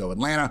himself. So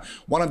Atlanta,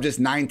 one of just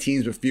 9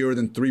 teams with fewer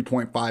than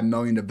 $3.5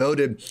 million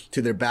devoted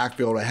to their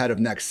backfield ahead of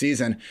next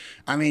season.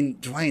 I mean,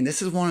 Dwayne,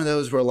 this is one of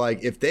those where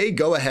like if they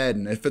go ahead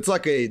and if it's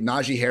like a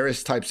Najee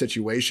Harris type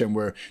situation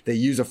where they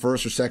use a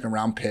first or second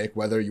round pick,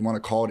 whether you want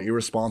to call it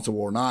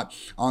irresponsible or not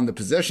on the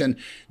position,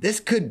 this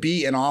could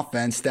be an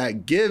offense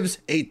that gives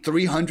a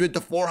 300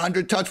 to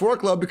 400 touch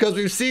workload because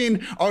we've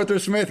seen Arthur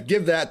Smith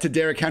give that to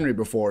Derrick Henry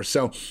before.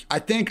 So I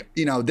think,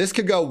 this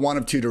could go one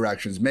of two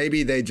directions.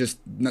 Maybe they just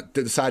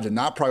decide to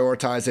not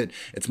prioritize it.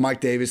 It's Mike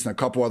Davis and a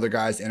couple other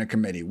guys in a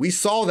committee. We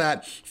saw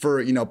that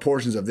for,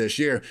 portions of this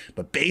year,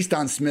 but based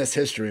on Smith's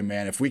history,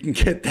 man, if we can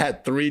get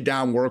that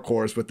 3-down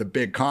workhorse with the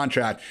big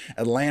contract,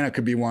 Atlanta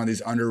could be one of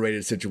these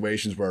underrated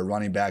situations where a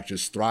running back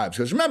just thrives.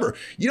 Because remember,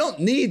 you don't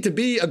need to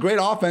be a great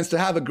offense to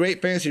have a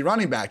great fantasy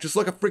running back. Just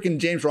look at freaking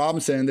James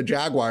Robinson and the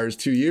Jaguars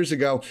 2 years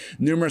ago.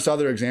 Numerous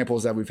other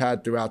examples that we've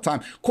had throughout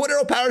time.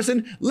 Cordero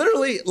Patterson,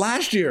 literally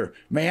last year,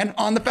 man,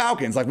 on the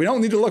Falcons. Like, we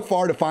don't need to look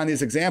far to find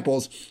these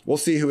examples. We'll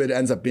see who it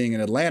ends up being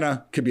in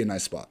Atlanta. Could be a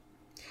nice spot.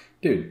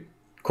 Dude,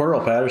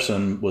 Cordero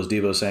Patterson was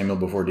Deebo Samuel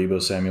before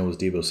Deebo Samuel was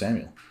Deebo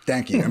Samuel.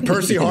 Thank you. And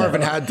Percy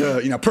Harvin had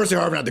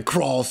to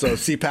crawl so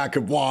CPAC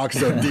could walk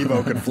so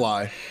Deebo could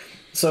fly.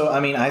 So, I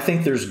mean, I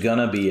think there's going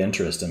to be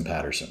interest in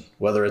Patterson,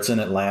 whether it's in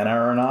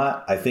Atlanta or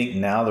not. I think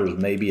now there's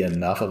maybe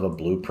enough of a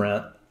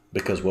blueprint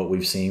because what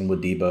we've seen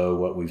with Deebo,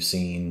 what we've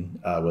seen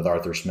with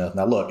Arthur Smith.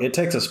 Now, look, it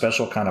takes a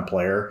special kind of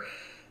player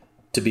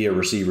to be a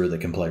receiver that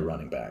can play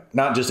running back.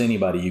 Not just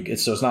anybody.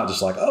 So it's not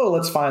just like, oh,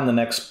 let's find the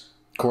next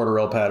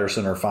Cordero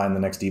Patterson or find the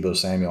next Deebo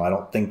Samuel. I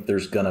don't think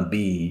there's going to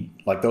be,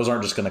 like, those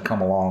aren't just going to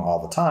come along all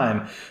the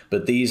time.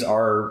 But these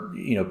are,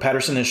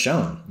 Patterson has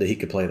shown that he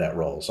could play that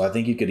role. So I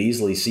think you could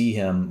easily see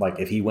him, like,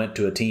 if he went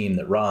to a team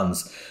that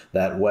runs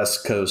that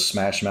West Coast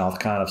smash mouth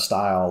kind of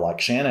style like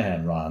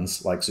Shanahan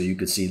runs, like, so you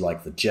could see,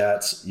 like, the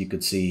Jets, you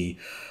could see,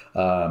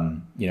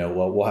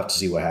 we'll have to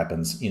see what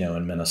happens,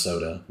 in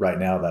Minnesota. Right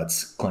now,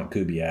 that's Clint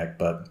Kubiak,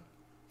 but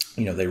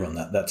they run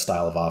that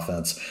style of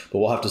offense, but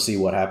we'll have to see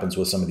what happens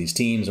with some of these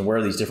teams and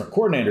where these different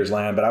coordinators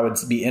land. But I would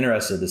be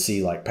interested to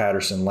see like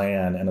Patterson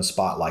land in a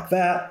spot like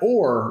that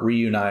or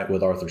reunite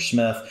with Arthur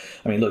Smith.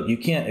 I mean, look, you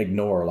can't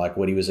ignore like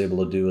what he was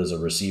able to do as a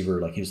receiver.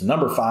 Like he was the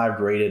number 5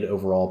 graded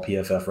overall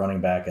PFF running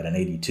back at an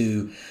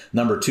 82,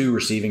 number 2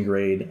 receiving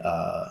grade,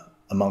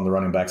 among the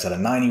running backs at a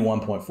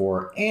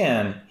 91.4,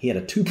 and he had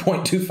a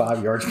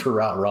 2.25 yards per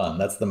route run.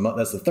 That's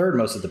the third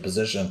most at the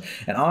position.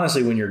 And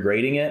honestly, when you're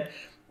grading it,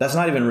 that's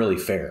not even really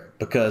fair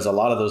because a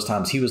lot of those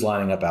times he was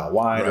lining up out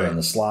wide or in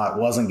the slot,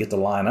 wasn't get to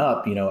line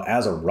up,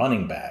 as a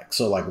running back.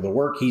 So like the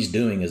work he's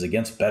doing is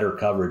against better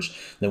coverage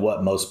than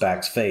what most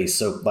backs face.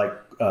 So like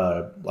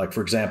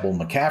for example,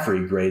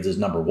 McCaffrey grades as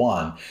number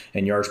 1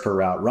 in yards per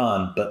route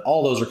run, but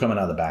all those are coming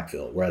out of the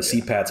backfield. Whereas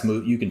CPAT's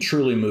move, you can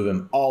truly move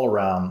him all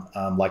around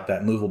like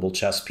that movable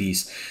chess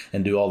piece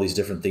and do all these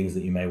different things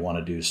that you may want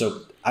to do.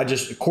 So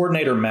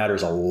coordinator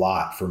matters a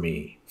lot for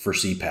me for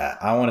CPAT.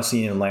 I want to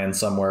see him land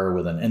somewhere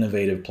with an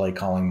innovative play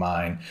calling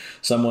mind,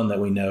 someone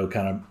that we know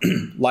kind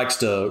of likes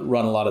to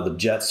run a lot of the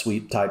jet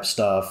sweep type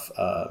stuff,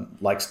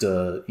 likes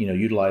to,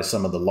 utilize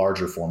some of the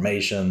larger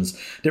formations,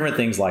 different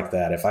things like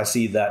that. If I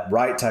see that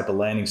right type of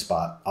landing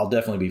spot, I'll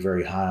definitely be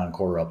very high on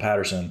Cordero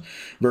Patterson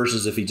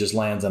versus if he just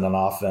lands in an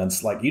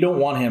offense. Like you don't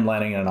want him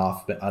landing in an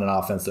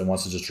offense that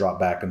wants to just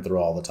drop back and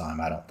throw all the time.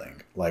 I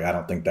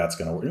don't think that's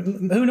going to work.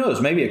 Who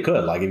knows? Maybe it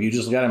could. Like if you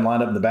just got him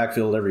lined up in the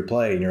backfield every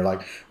play and you're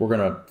like, we're going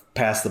to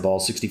pass the ball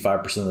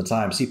 65% of the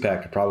time,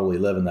 CPAC could probably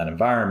live in that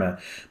environment.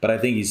 But I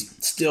think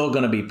he's still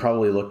going to be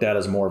probably looked at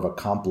as more of a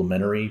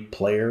complementary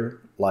player,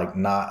 like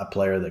not a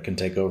player that can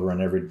take over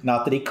in every,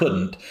 not that he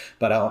couldn't,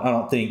 but I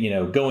don't think,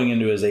 going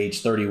into his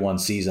age 31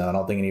 season, I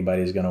don't think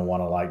anybody's going to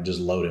want to like just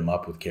load him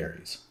up with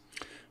carries.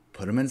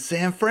 Put him in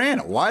San Fran.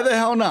 Why the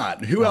hell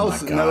not? Who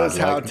else knows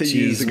how to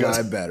use the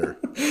guy better?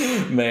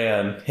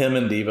 Man, him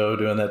and Deebo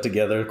doing that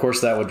together. Of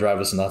course, that would drive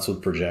us nuts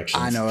with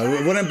projections. I know.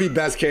 It wouldn't be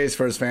best case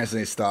for his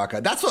fantasy stock.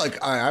 That's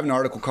what, I have an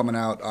article coming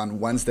out on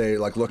Wednesday,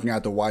 like looking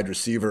at the wide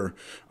receiver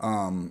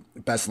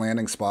best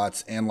landing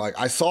spots. And like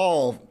I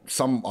saw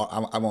some,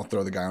 I won't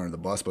throw the guy under the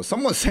bus, but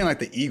someone was saying like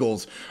the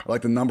Eagles are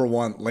like the number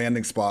 1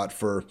 landing spot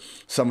for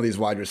some of these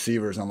wide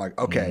receivers. And I'm like,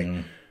 okay.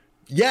 Mm-hmm.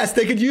 Yes,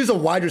 they could use a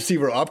wide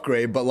receiver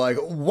upgrade, but like,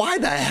 why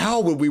the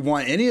hell would we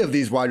want any of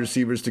these wide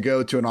receivers to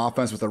go to an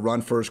offense with a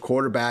run-first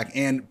quarterback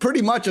and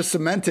pretty much a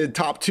cemented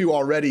top 2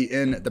 already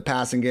in the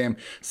passing game?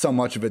 So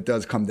much of it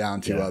does come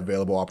down to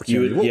available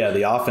opportunity.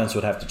 The offense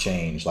would have to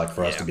change, like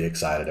for us to be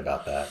excited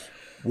about that.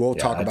 We'll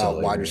talk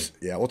about totally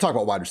we'll talk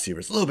about wide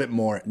receivers a little bit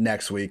more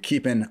next week.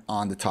 Keeping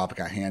on the topic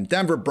at hand,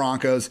 Denver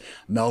Broncos,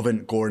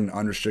 Melvin Gordon,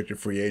 unrestricted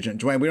free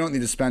agent. Dwayne, we don't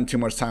need to spend too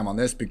much time on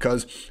this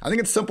because I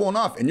think it's simple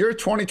enough. In your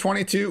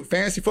 2022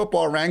 fantasy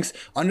football ranks,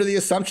 under the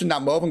assumption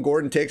that Melvin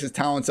Gordon takes his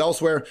talents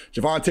elsewhere,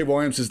 Javonte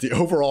Williams is the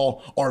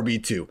overall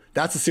RB2.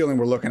 That's the ceiling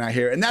we're looking at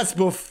here, and that's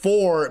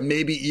before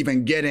maybe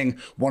even getting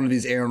one of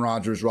these Aaron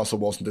Rodgers, Russell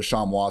Wilson,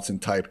 Deshaun Watson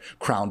type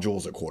crown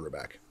jewels at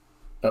quarterback.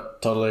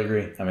 Totally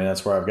agree. I mean,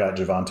 that's where I've got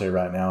Javonte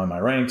right now in my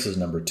ranks is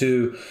number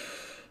 2,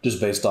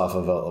 just based off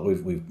of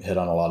we've hit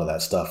on a lot of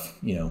that stuff,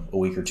 a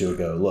week or two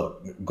ago.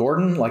 Look,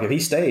 Gordon, like if he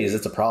stays,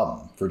 it's a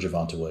problem for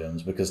Javonte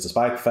Williams because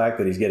despite the fact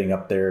that he's getting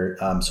up there,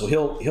 so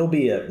he'll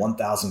be at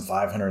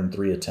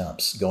 1,503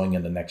 attempts going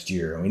into next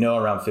year. And we know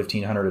around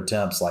 1,500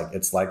 attempts, like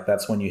it's like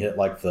that's when you hit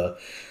like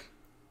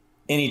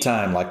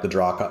anytime like the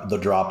drop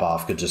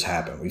off could just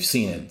happen. We've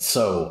seen it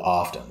so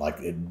often. Like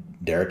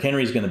Derrick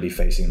Henry's going to be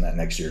facing that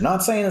next year.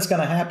 Not saying it's going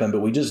to happen,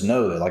 but we just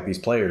know that like these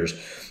players,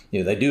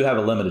 they do have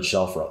a limited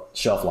shelf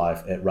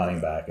life at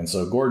running back, and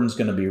so Gordon's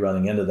going to be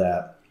running into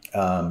that,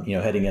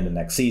 heading into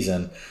next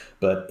season.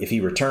 But if he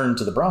returned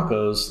to the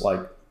Broncos, he's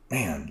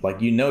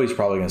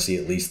probably going to see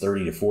at least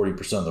 30 to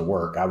 40% of the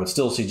work. I would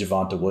still see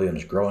Javonte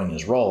Williams growing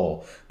his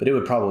role, but it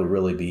would probably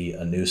really be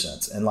a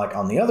nuisance. And like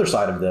on the other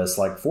side of this,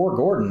 like for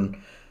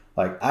Gordon.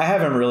 Like I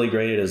haven't really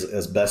graded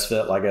as best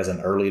fit, like as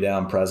an early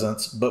down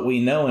presence, but we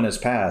know in his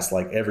past,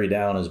 like every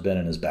down has been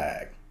in his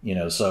bag,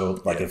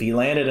 so like if he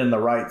landed in the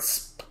right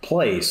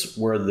place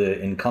where the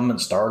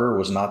incumbent starter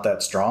was not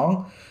that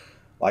strong,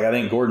 like I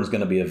think Gordon's going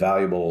to be a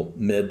valuable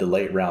mid to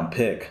late round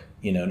pick.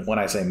 When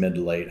I say mid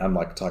to late, I'm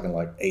like talking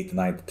like 8th,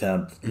 9th,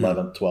 10th,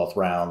 11th, 12th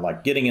round,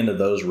 like getting into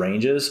those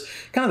ranges,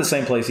 kind of the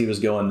same place he was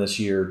going this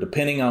year,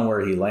 depending on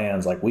where he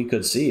lands. Like we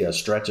could see a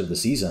stretch of the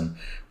season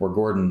where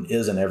Gordon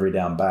is an every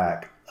down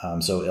back.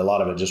 So a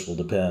lot of it just will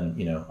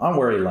depend, on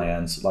where he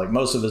lands. Like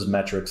most of his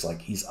metrics, like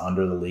he's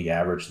under the league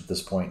average at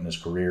this point in his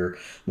career.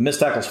 The missed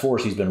tackles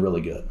force, he's been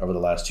really good over the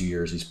last 2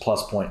 years. He's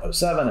plus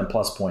 0.07 and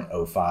plus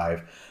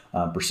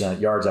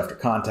 0.05% yards after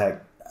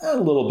contact, a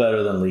little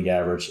better than league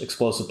average.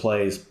 Explosive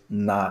plays,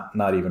 not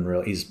even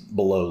real. He's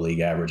below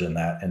league average in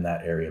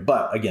that area.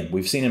 But again,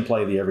 we've seen him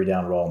play the every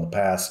down role in the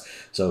past,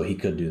 so he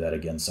could do that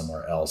again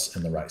somewhere else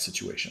in the right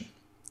situation.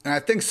 And I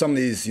think some of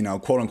these,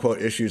 quote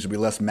unquote issues would be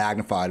less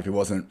magnified if he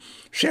wasn't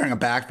sharing a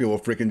backfield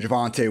with freaking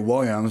Javonte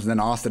Williams and then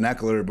Austin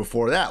Eckler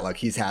before that. Like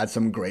he's had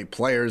some great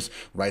players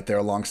right there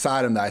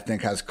alongside him that I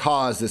think has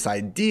caused this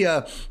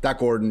idea that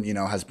Gordon,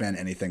 has been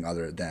anything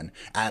other than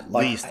at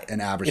least an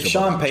average. If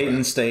Sean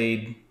Payton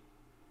stayed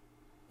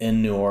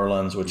in New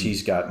Orleans, which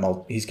he's got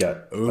like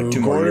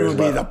 2 more years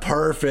left.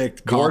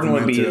 Gordon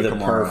would be the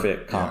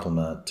perfect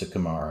complement to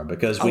Kamara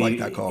because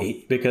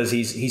because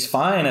he's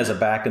fine as a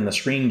back in the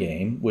screen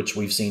game, which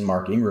we've seen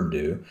Mark Ingram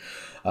do.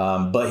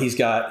 But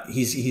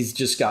he's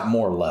just got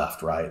more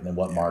left, right, than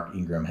what Mark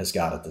Ingram has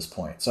got at this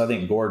point. So I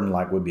think Gordon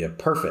would be a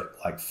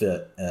perfect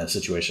fit in a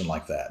situation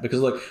like that. Because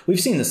look, we've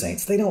seen the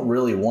Saints; they don't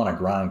really want to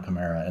grind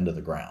Kamara into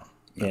the ground,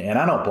 and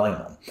I don't blame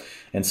them.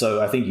 And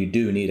so I think you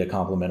do need a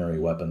complementary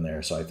weapon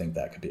there. So I think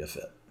that could be a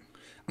fit.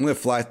 I'm going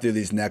to fly through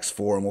these next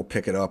 4 and we'll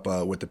pick it up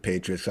with the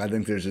Patriots. I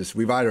think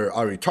we've either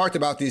already talked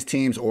about these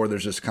teams or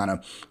there's just kind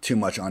of too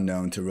much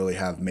unknown to really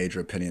have major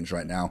opinions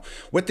right now.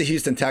 With the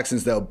Houston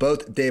Texans, though,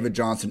 both David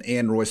Johnson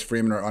and Royce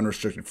Freeman are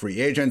unrestricted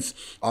free agents.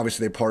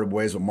 Obviously, they parted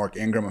ways with Mark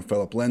Ingram and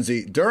Phillip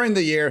Lindsay during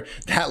the year.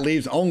 That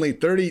leaves only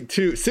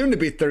 32, soon to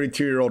be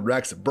 32-year-old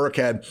Rex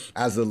Burkhead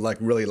as the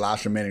really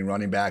last remaining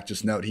running back.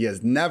 Just note, he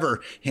has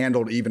never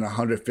handled even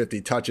 150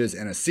 touches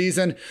in a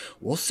season.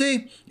 We'll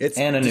see.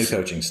 And a new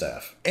coaching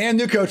staff.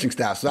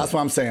 So that's what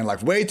I'm saying.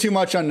 Way too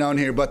much unknown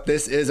here, but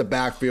this is a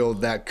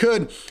backfield that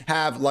could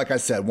have, like I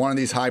said, one of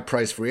these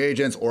high-priced free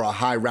agents or a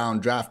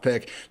high-round draft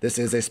pick. This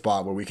is a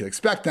spot where we could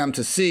expect them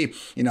to see,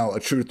 a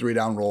true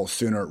 3-down role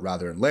sooner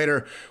rather than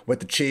later. With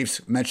the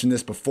Chiefs, mentioned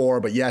this before,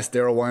 but yes,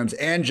 Darrell Williams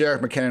and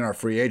Jerick McKinnon are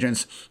free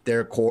agents.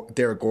 Derek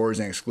Gore is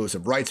an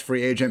exclusive rights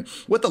free agent.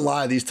 With a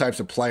lot of these types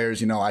of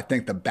players, I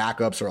think the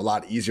backups are a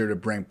lot easier to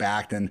bring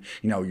back than,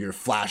 your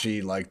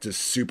flashy,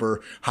 just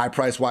super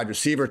high-priced wide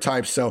receiver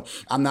types. So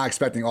I'm not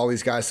expecting all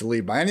these guys to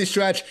leave by any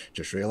stretch.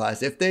 Just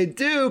realize if they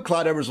do,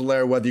 Clyde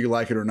Edwards-Helaire, whether you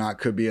like it or not,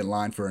 could be in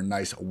line for a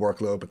nice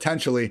workload,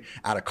 potentially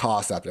at a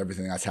cost after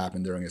everything that's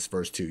happened during his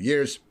first 2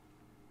 years.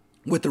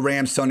 With the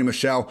Rams, Sony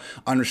Michel,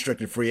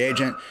 unrestricted free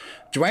agent.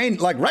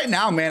 Dwayne, right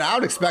now, man, I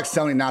would expect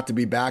Sony not to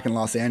be back in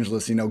Los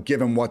Angeles,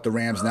 given what the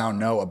Rams now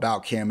know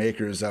about Cam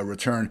Akers'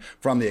 return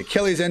from the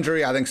Achilles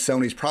injury. I think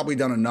Sony's probably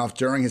done enough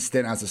during his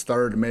stint as a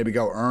starter to maybe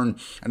go earn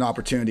an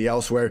opportunity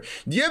elsewhere.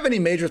 Do you have any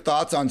major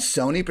thoughts on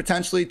Sony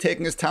potentially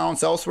taking his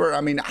talents elsewhere?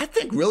 I mean, I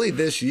think really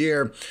this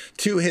year,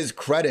 to his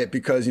credit,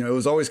 because, it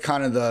was always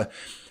kind of the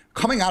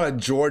coming out of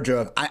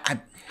Georgia,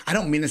 I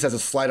don't mean this as a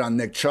slight on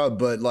Nick Chubb,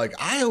 but like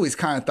I always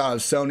kind of thought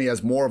of Sony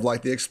as more of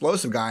like the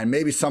explosive guy. And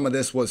maybe some of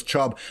this was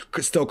Chubb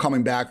still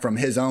coming back from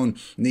his own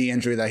knee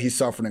injury that he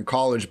suffered in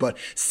college. But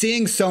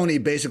seeing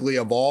Sony basically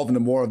evolve into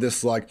more of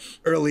this like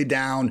early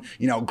down,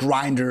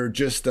 grinder,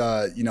 just,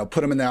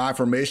 put him in the I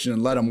formation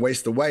and let him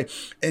waste away.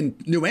 In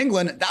New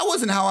England, that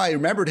wasn't how I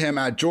remembered him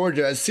at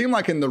Georgia. It seemed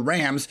like in the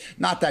Rams,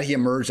 not that he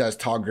emerged as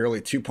Todd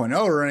Gurley 2.0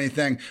 or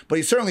anything, but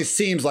he certainly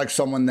seems like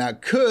someone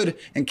that could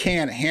and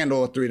can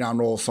handle a 3-down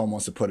roll if someone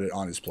wants to put it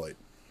on his plate.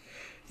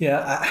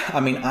 Yeah,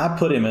 I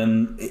put him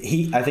in.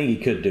 I think he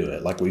could do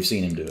it. Like we've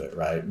seen him do it,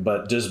 right?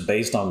 But just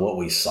based on what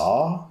we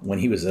saw when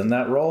he was in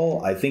that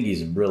role, I think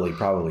he's really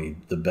probably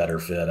the better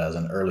fit as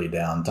an early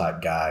down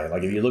type guy.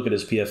 Like if you look at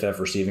his PFF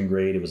receiving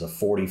grade, it was a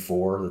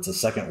 44. That's the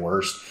second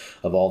worst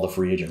of all the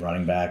free agent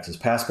running backs. His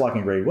pass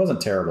blocking grade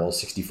wasn't terrible,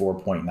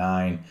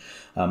 64.9.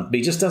 But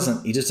he just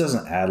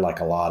doesn't add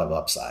like a lot of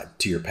upside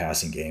to your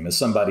passing game. As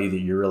somebody that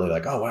you're really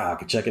like, oh wow, I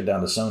could check it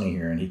down to Sony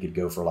here and he could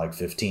go for like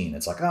 15.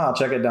 It's like, oh, I'll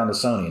check it down to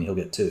Sony and he'll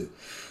get 2.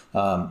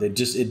 It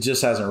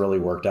just hasn't really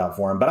worked out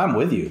for him. But I'm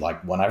with you.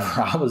 Like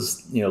whenever I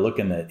was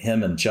looking at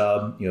him and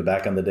Chubb,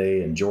 back in the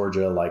day in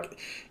Georgia, like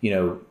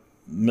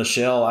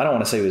Michel, I don't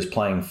want to say he was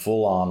playing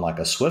full on like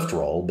a Swift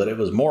role, but it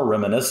was more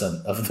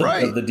reminiscent of the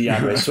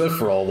DeAndre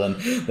Swift role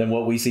than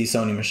what we see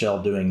Sony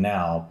Michel doing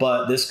now.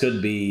 But this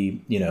could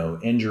be,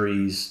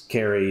 injuries,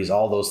 carries,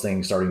 all those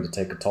things starting to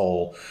take a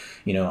toll,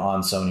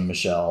 on Sony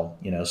Michel.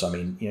 So I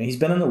mean, he's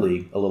been in the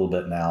league a little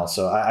bit now,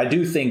 so I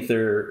do think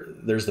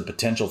there's the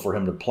potential for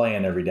him to play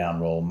an every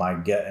down role.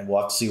 And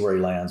we'll have to see where he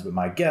lands, but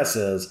my guess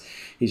is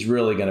he's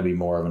really going to be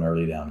more of an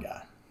early down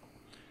guy.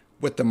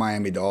 With the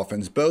Miami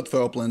Dolphins, both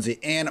Philip Lindsay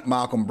and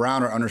Malcolm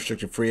Brown are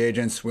unrestricted free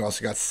agents. We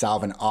also got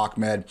Salvon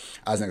Ahmed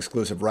as an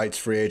exclusive rights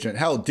free agent.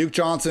 Hell, Duke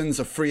Johnson's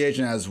a free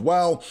agent as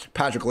well.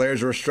 Patrick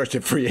Lair's a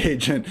restricted free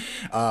agent.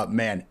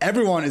 Man,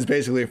 everyone is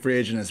basically a free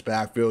agent in this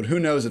backfield. Who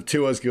knows if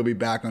Tua's going to be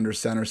back under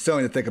center. Still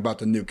need to think about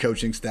the new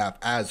coaching staff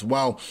as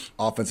well.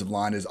 Offensive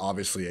line is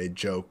obviously a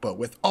joke. But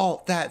with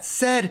all that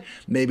said,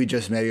 maybe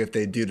just maybe if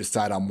they do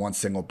decide on one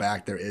single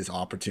back, there is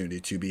opportunity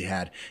to be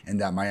had in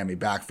that Miami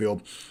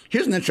backfield.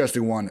 Here's an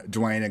interesting one,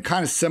 Dwayne, and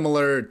kind of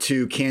similar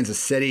to Kansas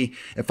City.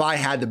 If I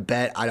had to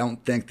bet, I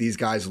don't think these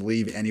guys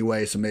leave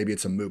anyway, so maybe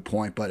it's a moot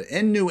point. But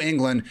in New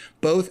England,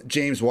 both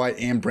James White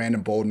and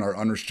Brandon Bolden are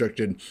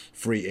unrestricted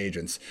free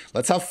agents.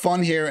 Let's have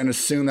fun here and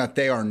assume that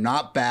they are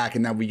not back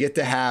and that we get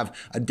to have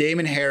a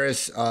Damon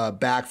Harris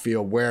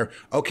backfield where,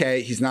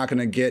 okay, he's not going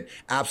to get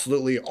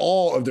absolutely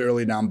all of the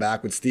early down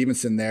back with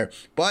Stevenson there.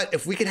 But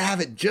if we could have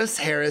it just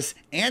Harris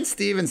and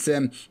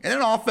Stevenson in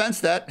an offense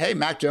that, hey,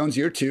 Mac Jones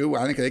year 2,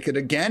 I think they could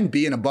again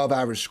be an above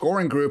average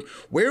scoring group.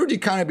 Where would you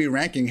kind of be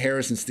ranking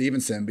Harris and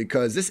Stevenson?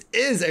 Because this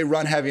is a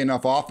run heavy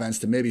enough offense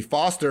to maybe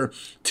foster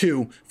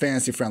 2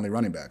 fantasy friendly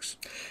running backs.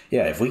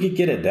 Yeah, if we could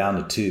get it down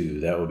to 2,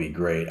 that would be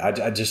great.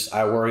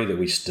 I worry that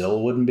we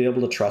still wouldn't be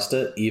able to trust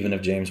it, even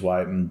if James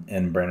White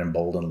and Brandon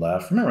Bolden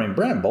left. Remember,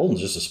 Brandon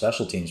Bolden's just a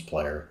special teams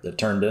player that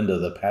turned into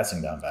the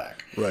passing down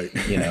back. Right.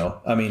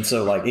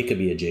 So like it could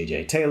be a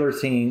J.J. Taylor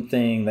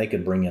thing. They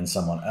could bring in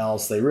someone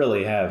else. They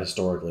really have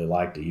historically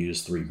liked to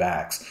use 3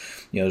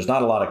 backs. There's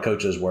not a lot of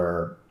coaches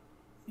where,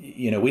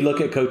 we look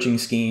at coaching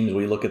schemes,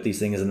 we look at these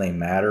things and they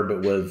matter,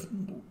 but with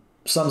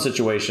some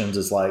situations,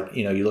 it's like,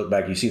 you look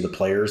back, you see the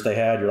players they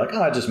had, you're like,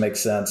 oh, it just makes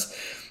sense.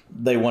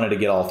 They wanted to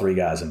get all 3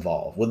 guys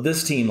involved. With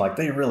this team, like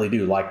they really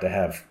do like to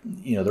have,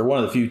 they're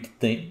one of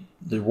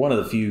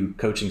the few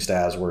coaching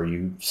staffs where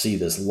you see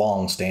this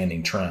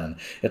long-standing trend.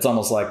 It's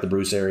almost like the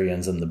Bruce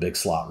Arians and the big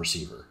slot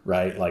receiver,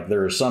 right? Like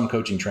there are some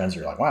coaching trends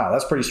where you're like, wow,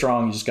 that's pretty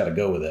strong. You just got to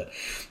go with it.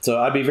 So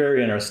I'd be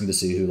very interesting to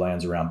see who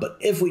lands around. But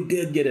if we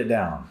did get it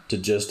down to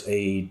just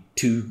a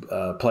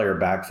 2-player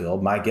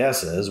backfield, my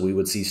guess is we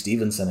would see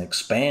Stevenson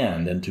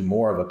expand into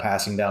more of a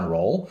passing down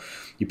role.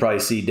 You probably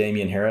see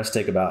Damian Harris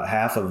take about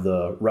half of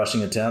the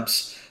rushing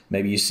attempts.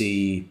 Maybe you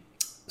see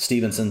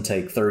Stevenson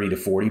take 30 to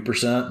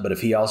 40%, but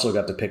if he also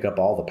got to pick up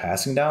all the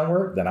passing down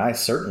work, then I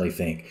certainly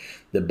think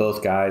that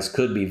both guys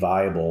could be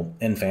viable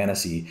in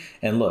fantasy.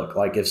 And look,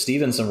 like if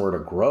Stevenson were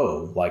to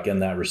grow like in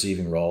that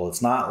receiving role,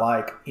 it's not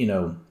like,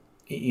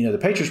 the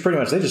Patriots pretty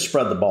much, they just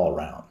spread the ball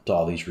around to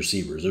all these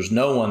receivers. There's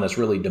no one that's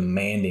really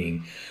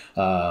demanding,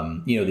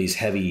 these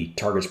heavy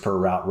targets per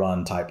route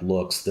run type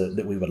looks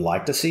that we would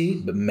like to see.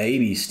 But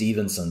maybe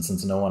Stevenson,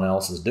 since no one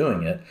else is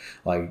doing it,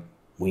 like,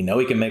 we know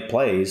he can make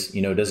plays.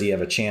 Does he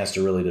have a chance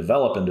to really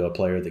develop into a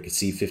player that could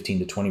see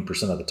 15 to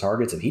 20% of the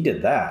targets? If he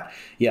did that,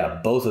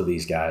 yeah, both of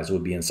these guys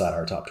would be inside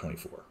our top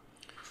 24.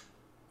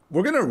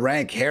 We're going to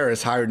rank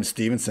Harris higher than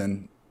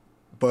Stevenson,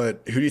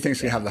 but who do you think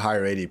is going to have the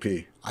higher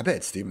ADP? I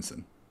bet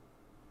Stevenson.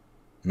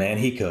 Man,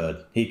 he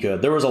could.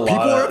 There was a lot of...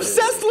 People are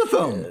obsessed with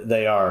him.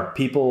 They are.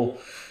 People...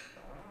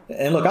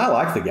 And look, I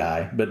like the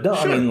guy, but no,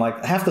 sure. I mean,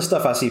 like half the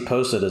stuff I see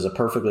posted is a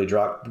perfectly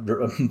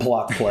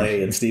blocked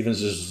play, and Stevens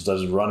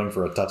just running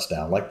for a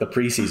touchdown, like the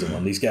preseason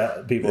one. These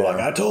guys, people are like,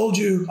 I told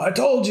you.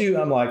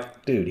 I'm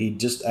like, dude, he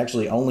just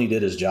actually only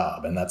did his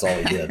job, and that's all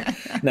he did.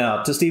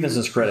 Now, to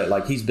Stevenson's credit,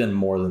 like he's been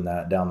more than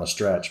that down the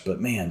stretch, but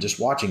man, just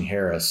watching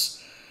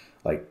Harris,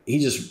 like he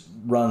just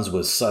runs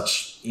with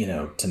such,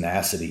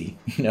 tenacity.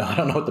 I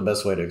don't know what the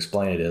best way to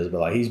explain it is, but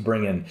like he's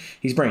bringing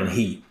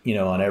heat,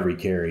 on every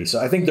carry. So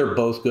I think they're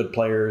both good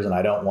players, and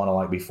I don't want to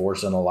like be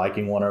forced into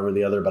liking one over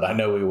the other, but I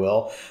know we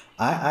will.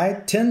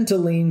 I tend to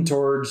lean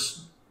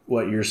towards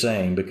what you're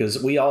saying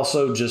because we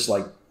also just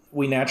like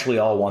we naturally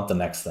all want the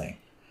next thing.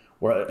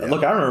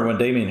 Look, I remember when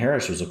Damian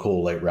Harris was a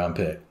cool late round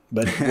pick,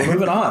 but we're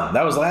moving on.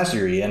 That was last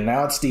year, Ian.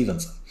 Now it's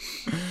Stevenson.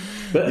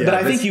 But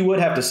I think you would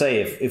have to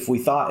say if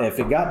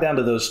it got down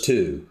to those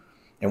two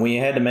and we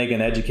had to make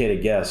an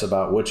educated guess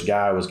about which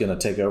guy was going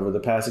to take over the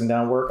passing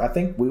down work, I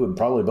think we would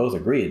probably both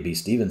agree it'd be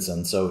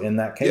Stevenson. So in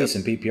that case,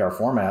 in PPR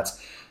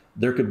formats,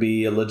 there could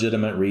be a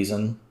legitimate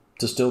reason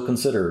to still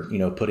consider,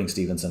 putting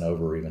Stevenson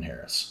over even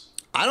Harris.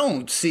 I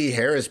don't see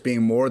Harris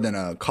being more than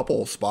a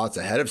couple spots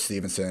ahead of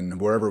Stevenson,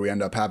 wherever we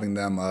end up having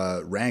them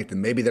ranked.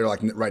 And maybe they're like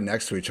right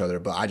next to each other.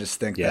 But I just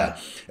think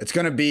that it's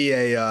going to be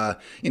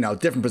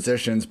different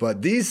positions.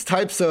 But these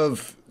types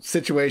of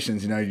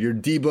situations, your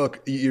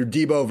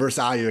Debo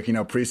versus Ayuk,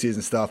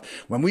 preseason stuff.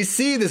 When we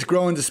see this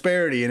growing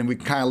disparity and we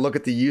can kind of look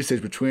at the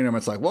usage between them,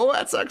 it's like, well,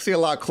 that's actually a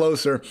lot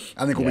closer.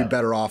 I think we'll be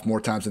better off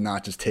more times than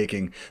not just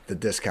taking the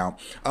discount.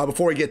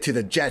 Before we get to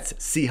the Jets,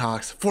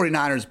 Seahawks,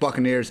 49ers,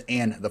 Buccaneers,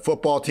 and the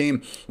football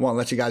team, I want to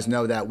let you guys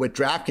know that with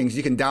DraftKings,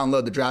 you can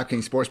download the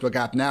DraftKings Sportsbook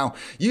app now.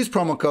 Use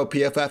promo code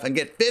PFF and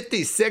get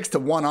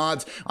 56-1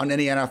 odds on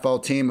any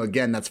NFL team.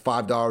 Again, that's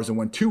 $5 and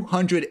win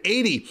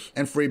 $280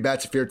 in free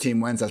bets if your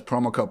team wins. That's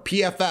promo code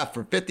PFF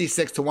for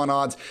 56-1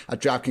 odds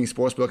at DraftKings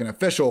Sportsbook, an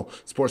official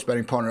sports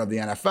betting partner of the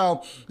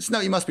NFL. Just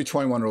note you must be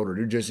 21 or older.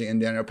 New Jersey,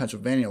 Indiana, or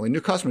Pennsylvania. Only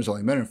new customers,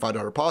 only minimum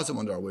 $5 deposit,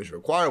 $1 wager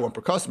required, one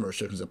per customer.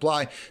 Restrictions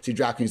apply. See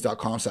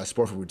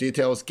DraftKings.com/sportsbook for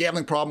details.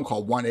 Gambling problem?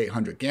 Call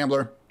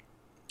 1-800-GAMBLER.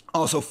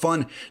 Also,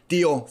 fun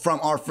deal from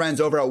our friends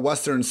over at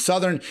Western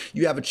Southern.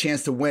 You have a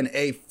chance to win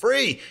a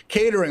free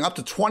catering up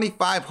to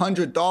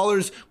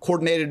 $2,500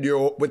 coordinated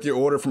with your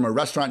order from a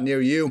restaurant near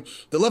you,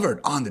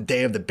 delivered on the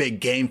day of the big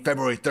game,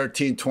 February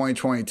 13,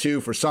 2022.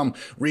 For some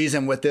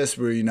reason with this,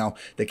 where,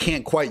 they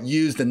can't quite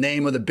use the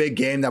name of the big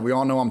game that we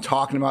all know I'm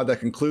talking about that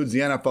concludes the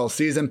NFL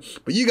season,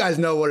 but you guys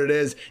know what it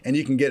is, and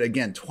you can get,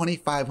 again,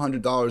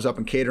 $2,500 up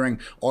in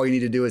catering. All you need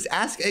to do is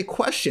ask a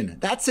question.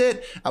 That's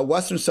it at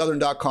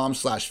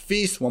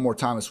westernsouthern.com/feast. One more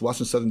time, it's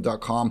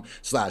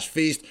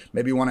westernsouthern.com/feast.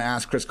 Maybe you want to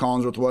ask Chris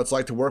Collinsworth what it's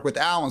like to work with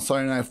Al on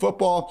Sunday Night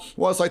Football,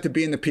 what it's like to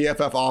be in the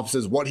PFF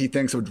offices, what he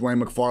thinks of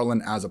Dwayne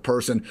McFarland as a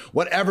person.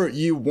 Whatever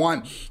you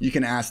want, you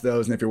can ask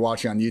those. And if you're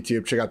watching on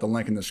YouTube, check out the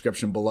link in the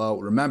description below.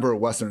 Remember,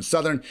 Western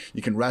Southern,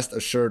 you can rest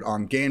assured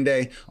on game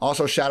day.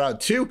 Also, shout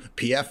out to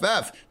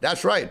PFF.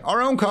 That's right,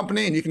 our own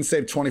company, and you can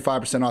save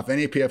 25% off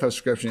any PFF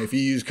subscription if you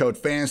use code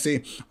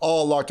FANTASY.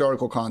 All locked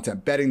article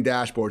content, betting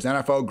dashboards,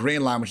 NFL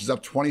Green Line, which is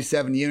up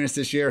 27 units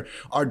this year,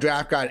 our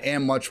draft guide,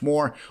 and much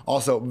more.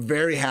 Also,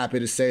 very happy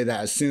to say that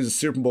as soon as the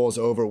Super Bowl is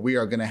over, we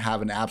are going to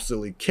have an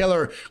absolutely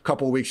killer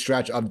couple-week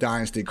stretch of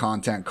Dynasty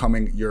content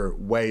coming your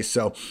way.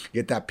 So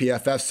get that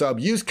PFF sub,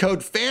 use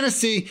code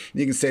FANTASY,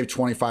 and you can save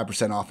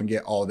 25% off and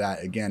get all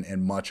that again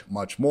and much,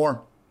 much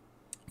more.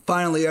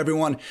 Finally,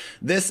 everyone,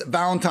 this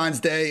Valentine's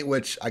Day,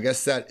 which I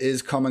guess that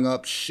is coming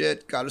up,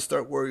 got to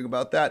start worrying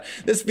about that.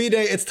 This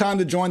V-Day, it's time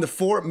to join the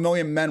 4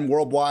 million men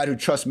worldwide who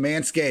trust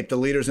Manscaped, the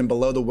leaders in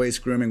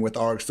below-the-waist grooming, with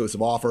our exclusive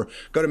offer.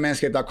 Go to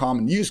manscaped.com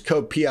and use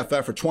code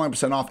PFF for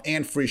 20% off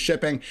and free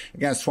shipping.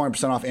 Again, it's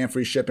 20% off and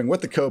free shipping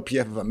with the code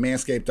PFF at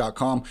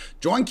manscaped.com.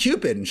 Join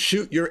Cupid and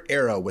shoot your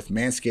arrow with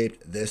Manscaped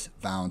this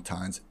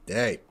Valentine's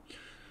Day.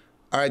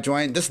 All right,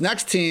 Dwayne, this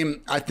next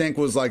team, I think,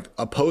 was like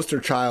a poster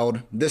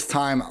child this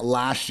time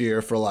last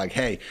year for like,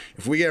 hey,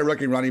 if we get a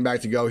rookie running back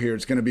to go here,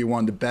 it's going to be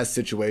one of the best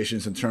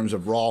situations in terms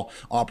of raw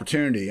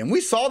opportunity. And we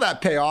saw that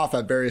pay off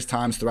at various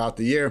times throughout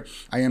the year.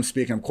 I am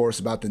speaking, of course,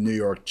 about the New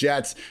York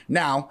Jets.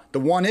 Now, the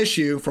one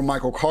issue for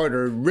Michael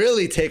Carter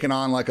really taking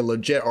on like a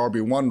legit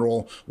RB1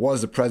 role was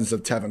the presence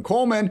of Tevin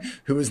Coleman,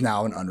 who is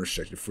now an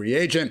unrestricted free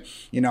agent.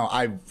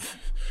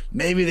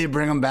 Maybe they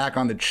bring him back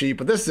on the cheap,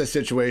 but this is a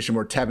situation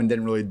where Tevin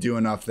didn't really do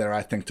enough there,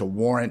 I think, to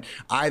warrant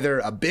either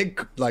a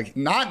big, like,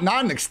 not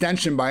an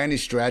extension by any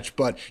stretch,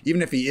 but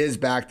even if he is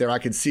back there, I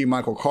could see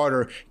Michael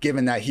Carter,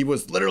 given that he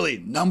was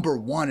literally number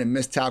one in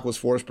missed tackles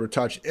forced per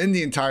touch in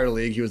the entire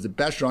league. He was the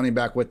best running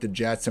back with the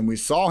Jets, and we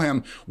saw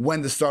him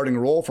win the starting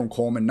role from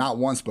Coleman not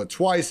once but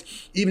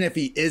twice. Even if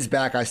he is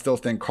back, I still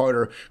think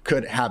Carter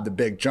could have the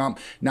big jump.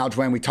 Now,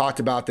 Dwayne, we talked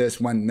about this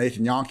when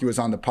Nathan Yonke was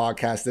on the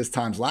podcast this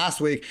time last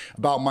week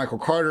about Michael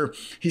Carter.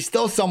 He's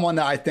still someone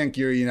that I think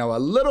you're, a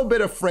little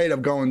bit afraid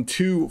of going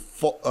too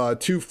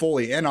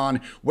fully in on.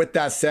 With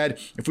that said,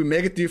 if we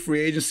make it through free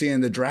agency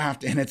and the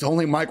draft and it's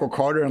only Michael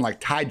Carter and like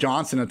Ty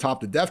Johnson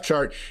atop the depth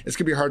chart, it's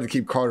going to be hard to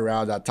keep Carter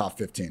out of that top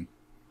 15.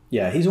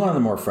 Yeah, he's one of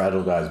the more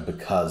fragile guys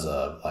because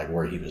of like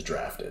where he was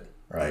drafted.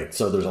 Right.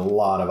 So there's a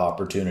lot of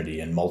opportunity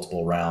in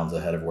multiple rounds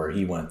ahead of where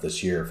he went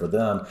this year for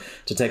them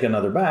to take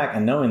another back,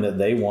 and knowing that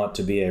they want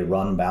to be a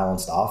run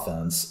balanced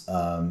offense,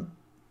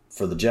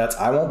 for the Jets,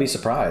 I won't be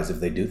surprised if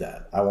they do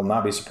that. I will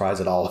not be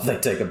surprised at all if they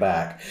take it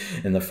back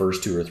in the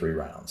first 2 or 3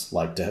 rounds,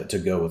 like to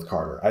go with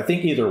Carter. I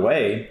think either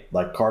way,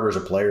 like Carter's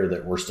a player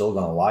that we're still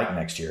going to like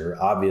next year.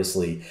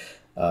 Obviously,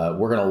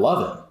 we're going to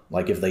love him.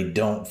 Like if they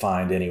don't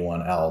find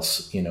anyone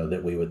else,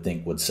 that we would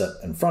think would sit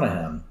in front of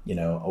him,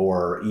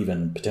 or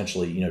even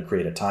potentially,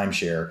 create a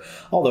timeshare.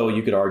 Although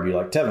you could argue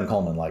like Tevin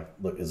Coleman,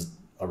 is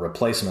a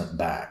replacement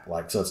back.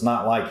 So it's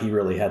not like he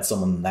really had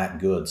someone that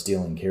good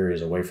stealing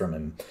carries away from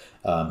him,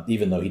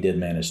 even though he did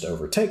manage to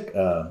overtake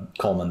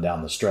Coleman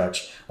down the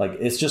stretch.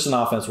 It's just an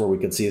offense where we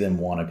could see them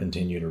want to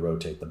continue to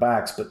rotate the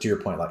backs. But to your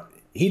point,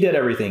 he did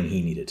everything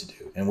he needed to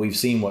do. And we've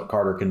seen what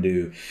Carter can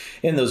do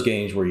in those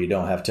games where you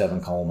don't have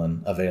Tevin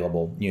Coleman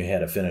available. You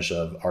had a finish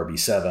of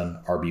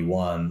RB7,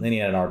 RB1, then he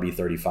had an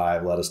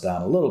RB35, let us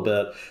down a little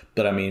bit.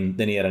 But, then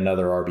he had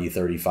another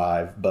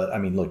RB35. But,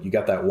 look, you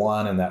got that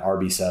 1 and that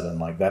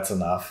RB7. That's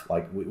enough.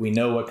 We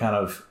know what kind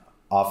of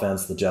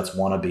offense the Jets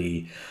want to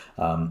be.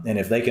 And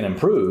if they can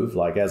improve,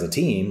 as a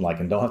team,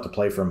 and don't have to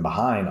play from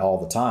behind all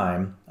the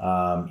time,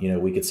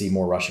 we could see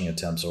more rushing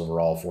attempts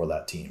overall for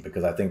that team,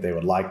 because I think they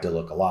would like to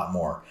look a lot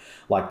more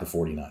like the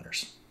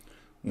 49ers.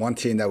 One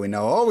team that we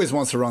know always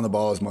wants to run the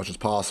ball as much as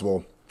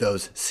possible,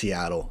 those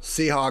Seattle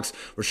Seahawks.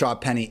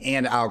 Rashad Penny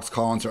and Alex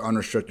Collins are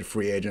unrestricted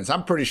free agents.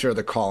 I'm pretty sure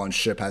the Collins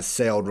ship has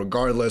sailed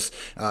regardless,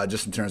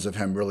 just in terms of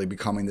him really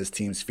becoming this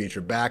team's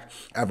featured back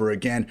ever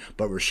again.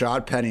 But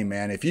Rashad Penny,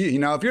 man, if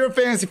you're a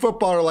fantasy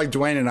footballer like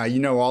Dwayne and I,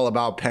 you know all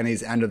about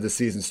Penny's end of the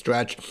season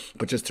stretch.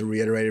 But just to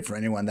reiterate it for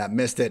anyone that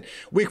missed it,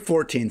 week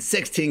 14,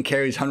 16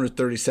 carries,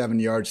 137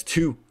 yards,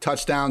 2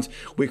 touchdowns.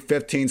 Week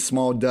 15,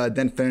 small dud,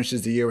 then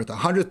finishes the year with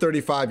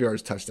 135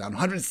 yards, touchdown,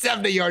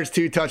 170 yards,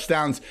 2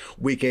 touchdowns.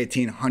 Week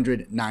 18,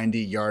 190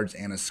 yards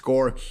and a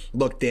score.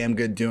 Looked damn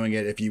good doing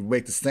it. If you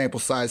make the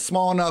sample size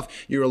small enough,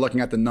 you were looking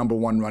at the number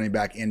 1 running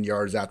back in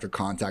yards after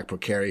contact per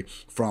carry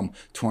from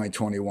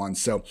 2021.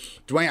 So,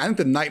 Dwayne, I think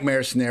the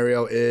nightmare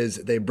scenario is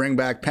they bring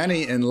back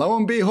Penny, and lo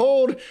and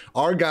behold,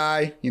 our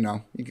guy,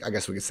 I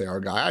guess we could say our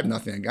guy, I have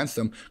nothing against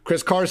him,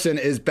 Chris Carson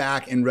is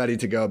back and ready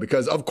to go,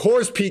 because of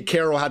course Pete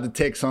Carroll had to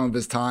take some of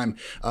his time,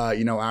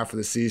 after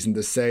the season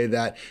to say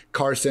that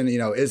Carson,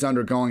 is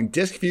undergoing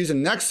disc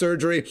fusion neck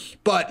surgery,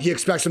 but he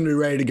expects him to be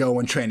ready to go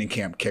when training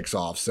camp kicks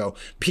off. So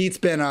Pete's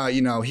been,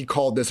 he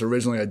called this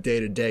originally a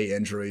day-to-day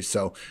injury.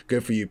 So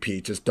good for you,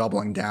 Pete, just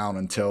doubling down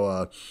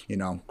until,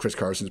 Chris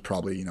Carson's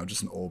probably,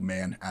 just an old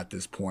man at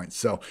this point.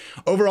 So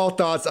overall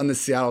thoughts on the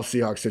Seattle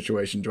Seahawks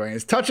situation, Dwayne?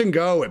 It's touch and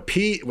go with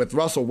Pete, with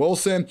Russell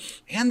Wilson,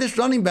 and this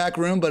running back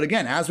room. But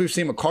again, as we've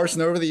seen with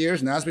Carson over the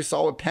years, and as we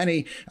saw with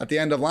Penny at the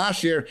end of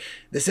last year,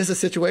 this is a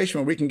situation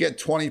where we can get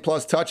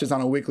 20-plus touches on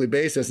a weekly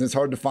basis, and it's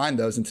hard to find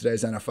those in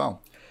today's NFL.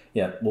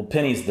 Yeah, well,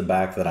 Penny's the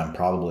back that I'm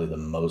probably the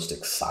most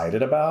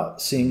excited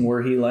about seeing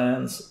where he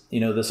lands,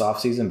 this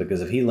offseason, because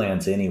if he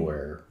lands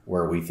anywhere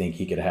where we think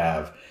he could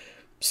have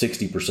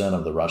 60%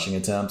 of the rushing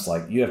attempts,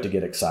 you have to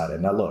get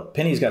excited. Now, look,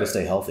 Penny's got to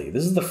stay healthy.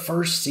 This is the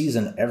first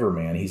season ever,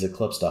 man, he's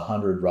eclipsed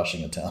 100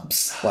 rushing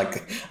attempts.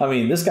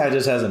 This guy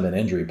just hasn't been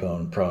injury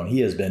prone. He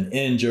has been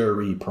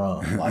injury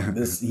prone.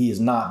 He has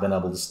not been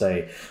able to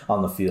stay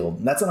on the field.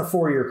 And that's in a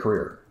 4-year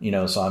career,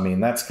 So,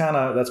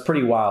 that's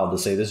pretty wild to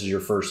say this is your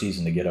first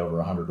season to get over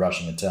 100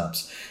 rushing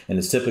attempts. And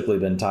it's typically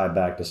been tied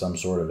back to some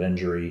sort of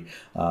injury,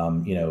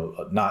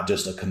 not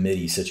just a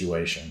committee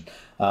situation.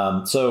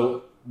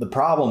 So, the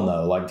problem,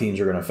 though, teams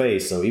are going to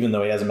face, so even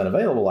though he hasn't been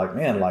available,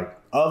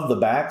 of the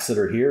backs that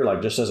are here,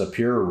 just as a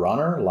pure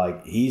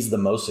runner, he's the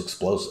most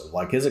explosive.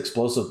 His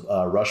explosive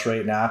rush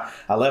rate now,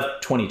 I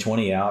left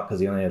 2020 out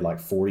because he only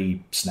had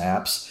 40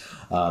 snaps.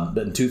 But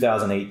in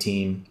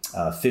 2018,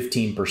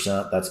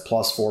 15%, that's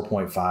plus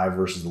 4.5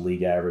 versus the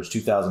league average.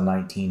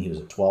 2019, he was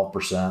at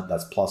 12%,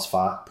 that's plus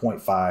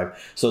 5.5.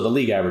 So the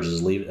league average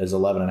is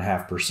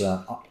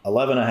 11.5%,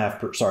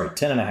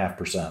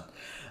 10.5%.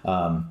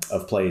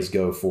 Of plays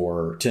go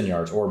for 10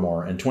 yards or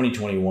more. In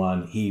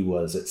 2021, he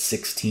was at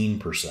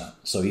 16%.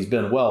 So he's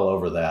been well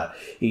over that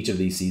each of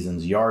these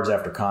seasons. Yards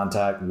after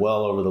contact,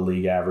 well over the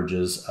league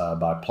averages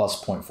by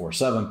plus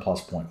 0.47,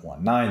 plus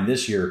 0.19.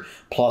 This year,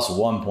 plus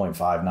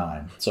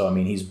 1.59. So,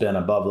 he's been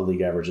above the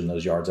league average in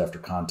those yards after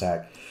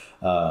contact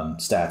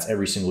stats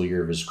every single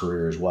year of his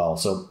career as well.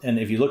 So, and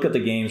if you look at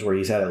the games where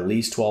he's had at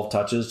least 12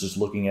 touches, just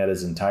looking at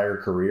his entire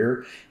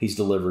career, he's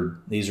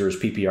delivered, these are his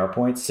PPR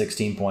points,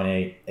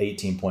 16.8,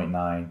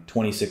 18.9,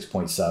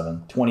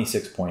 26.7,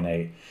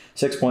 26.8,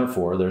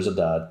 6.4, there's a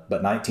dud,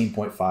 but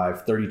 19.5,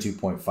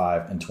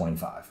 32.5, and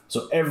 25.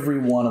 So every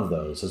one of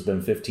those has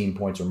been 15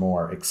 points or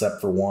more,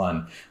 except for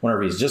one,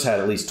 whenever he's just had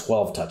at least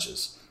 12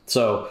 touches.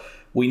 So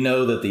we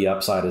know that the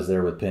upside is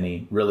there with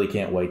Penny. Really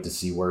can't wait to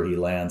see where he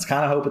lands.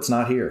 Kind of hope it's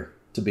not here,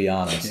 to be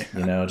honest.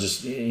 Yeah.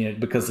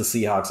 Because the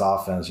Seahawks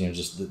offense,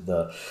 it's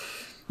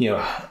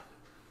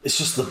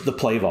just the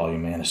play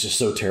volume, man. It's just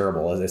so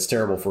terrible. It's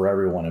terrible for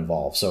everyone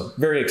involved. So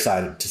very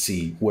excited to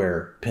see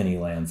where Penny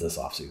lands this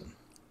offseason.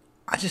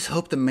 I just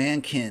hope the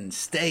man can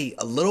stay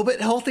a little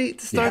bit healthy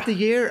to start the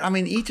year. I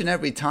mean, each and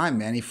every time,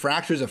 man, he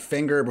fractures a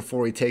finger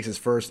before he takes his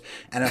first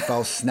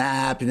NFL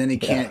snap, and then he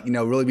can't,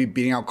 really be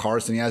beating out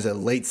Carson. He has a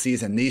late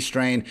season knee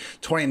strain.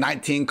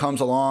 2019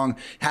 comes along.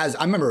 I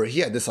remember he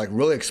had this like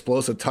really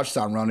explosive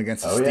touchdown run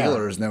against the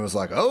Steelers, and it was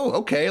like, oh,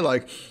 okay,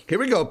 like here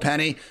we go,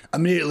 Penny.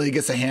 Immediately he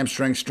gets a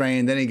hamstring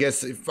strain. Then he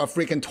gets a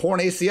freaking torn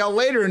ACL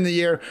later in the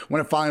year when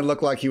it finally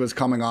looked like he was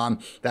coming on.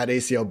 That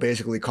ACL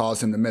basically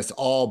caused him to miss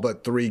all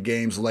but 3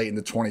 games late in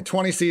the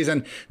 2020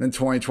 season. Then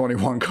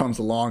 2021 comes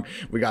along.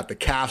 We got the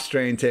calf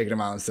strain taking him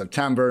out in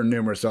September,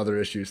 numerous other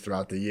issues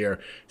throughout the year.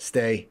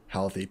 Stay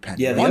healthy,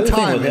 Penny. Yeah, the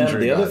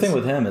other thing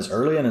with him is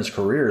early in his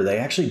career, they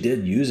actually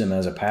did use him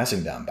as a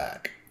passing down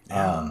back.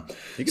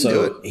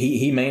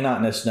 He may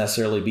not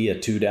necessarily be a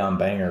 2-down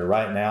banger.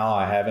 Right now,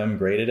 I have him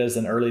graded as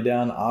an early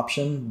down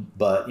option,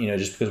 but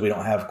just because we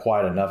don't have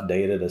quite enough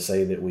data to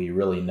say that we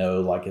really know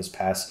like his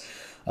pass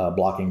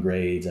blocking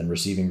grades and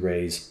receiving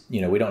grades, we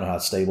don't know how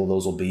stable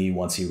those will be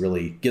once he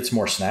really gets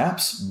more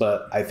snaps.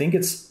 But I think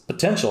it's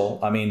potential.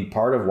 I mean,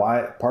 part of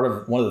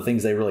one of the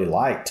things they really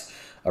liked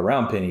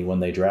around Penny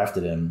when they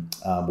drafted him,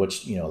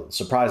 which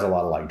surprised a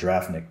lot of like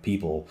draftnik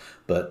people,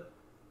 but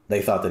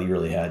they thought that he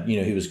really had,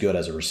 he was good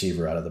as a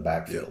receiver out of the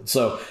backfield.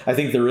 So I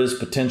think there is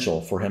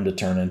potential for him to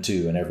turn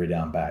into an every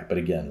down back. But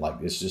again, like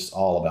it's just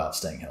all about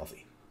staying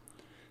healthy.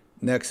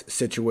 Next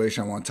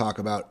situation I want to talk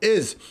about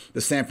is the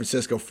San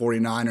Francisco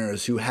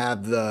 49ers, who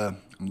have I'm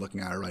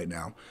looking at it right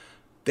now.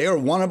 They are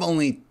one of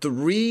only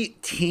 3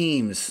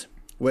 teams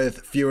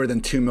with fewer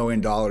than $2 million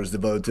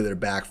devoted to their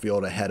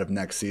backfield ahead of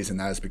next season.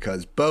 That is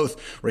because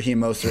both Raheem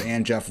Mostert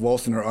and Jeff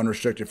Wilson are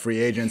unrestricted free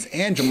agents,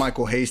 and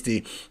JaMycal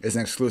Hasty is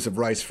an exclusive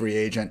rights free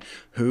agent.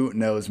 Who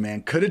knows,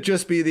 man? Could it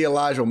just be the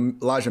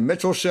Elijah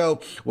Mitchell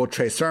show? Will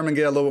Trey Sermon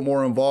get a little bit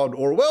more involved?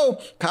 Or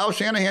will Kyle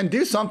Shanahan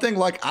do something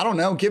like, I don't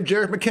know, give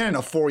Jerick McKinnon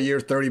a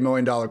 4-year, $30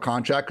 million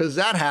contract? Because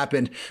that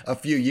happened a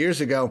few years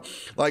ago.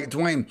 Like,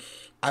 Dwayne,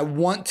 I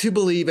want to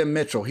believe in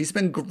Mitchell. He's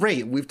been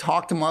great. We've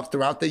talked him up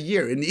throughout the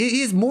year. And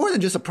he's more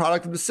than just a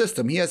product of the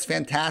system. He has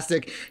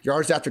fantastic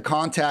yards after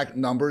contact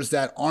numbers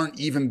that aren't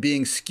even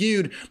being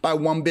skewed by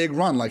one big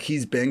run. Like,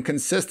 he's been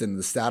consistent.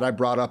 The stat I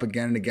brought up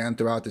again and again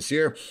throughout this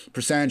year,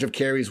 percentage of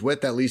carries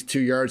with at least 2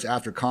 yards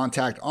after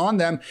contact on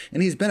them.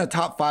 And he's been a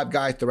top 5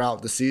 guy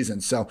throughout the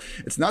season. So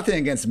it's nothing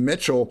against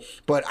Mitchell,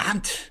 but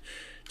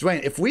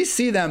Dwayne, if we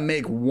see them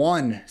make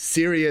one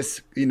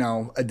serious,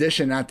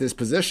 addition at this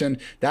position,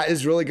 that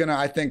is really going to,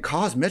 I think,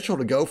 cause Mitchell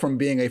to go from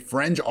being a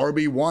fringe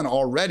RB1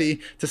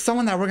 already to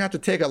someone that we're going to have to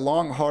take a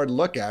long, hard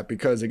look at,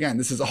 because, again,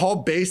 this is all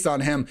based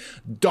on him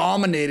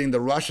dominating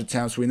the rush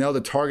attempts. We know the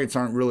targets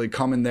aren't really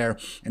coming there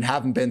and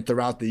haven't been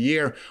throughout the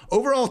year.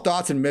 Overall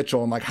thoughts on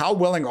Mitchell and, like, how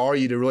willing are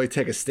you to really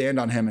take a stand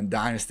on him in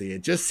Dynasty?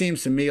 It just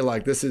seems to me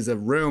like this is a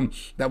room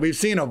that we've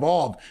seen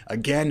evolve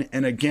again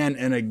and again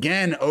and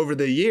again over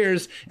the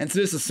years, and so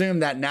just assume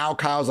that now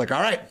Kyle's like,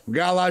 all right, we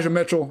got Elijah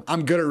Mitchell.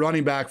 I'm good at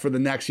running back for the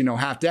next,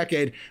 half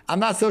decade. I'm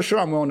not so sure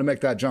I'm willing to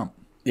make that jump.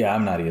 Yeah,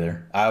 I'm not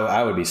either.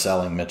 I would be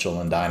selling Mitchell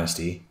in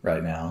Dynasty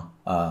right now.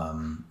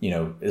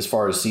 As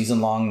far as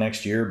season long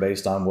next year,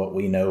 based on what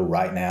we know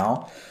right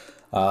now,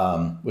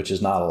 which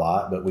is not a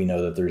lot, but we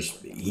know that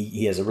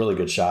he has a really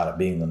good shot at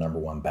being the number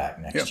 1 back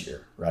next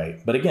year,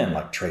 right? But again,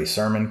 like Trey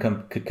Sermon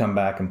could come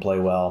back and play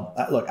well.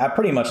 I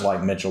pretty much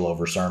like Mitchell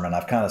over Sermon.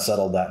 I've kind of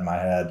settled that in my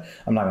head.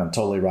 I'm not going to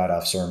totally write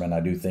off Sermon.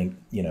 I do think,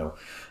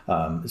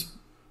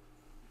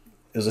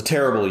 it was a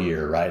terrible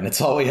year, right? And it's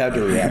all we have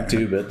to react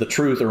to. But the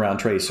truth around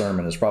Trey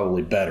Sermon is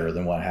probably better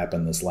than what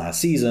happened this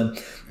last season.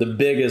 The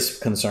biggest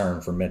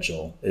concern for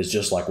Mitchell is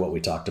just like what we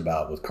talked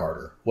about with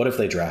Carter. What if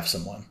they draft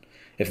someone?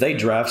 If they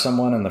draft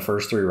someone in the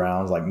first 3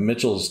 rounds, like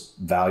Mitchell's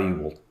value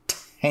will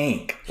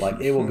tank. Like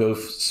it will go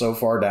so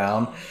far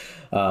down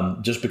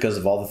just because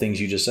of all the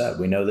things you just said.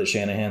 We know that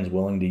Shanahan's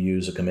willing to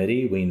use a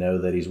committee. We know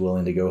that he's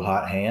willing to go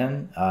hot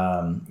hand.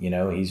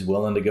 He's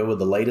willing to go with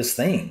the latest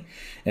thing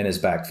in his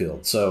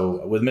backfield.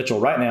 So with Mitchell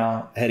right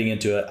now, heading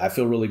into it, I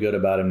feel really good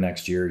about him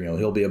next year.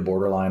 He'll be a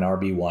borderline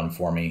RB1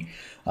 for me,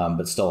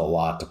 but still a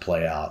lot to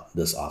play out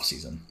this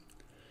offseason.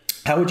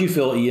 How would you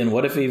feel, Ian?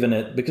 What if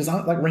because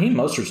Raheem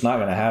Mostert's not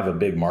going to have a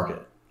big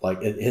market like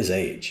at his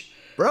age.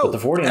 Bro, but the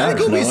 49ers I think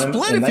he'll be know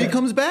split him, if he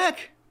comes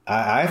back.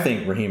 I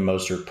think Raheem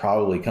Mostert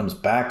probably comes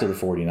back to the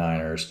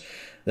 49ers.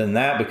 Then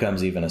that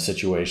becomes even a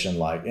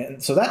situation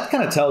and so that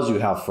kind of tells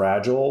you how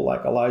fragile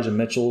like Elijah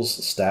Mitchell's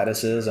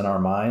status is in our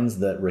minds,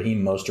 that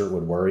Raheem Mostert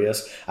would worry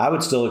us. I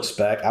would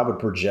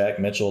project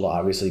Mitchell to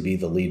obviously be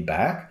the lead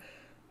back,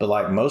 but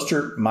like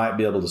Mostert might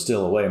be able to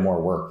steal away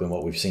more work than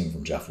what we've seen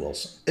from Jeff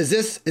Wilson. Is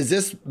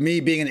this me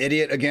being an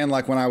idiot again,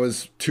 like when I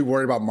was too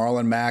worried about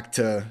Marlon Mack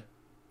to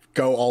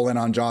go all in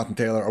on Jonathan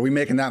Taylor? Are we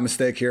making that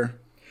mistake here?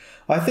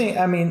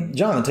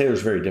 Jonathan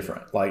Taylor's very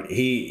different. Like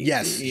his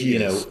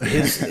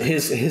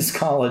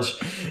college,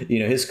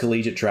 his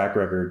collegiate track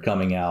record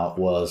coming out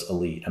was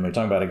elite. We're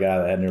talking about a guy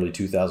that had nearly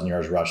 2,000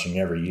 yards rushing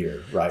every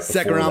year, right?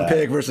 Second round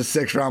pick versus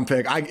 6th round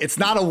pick. It's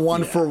not a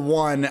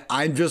 1-for-1.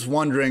 I'm just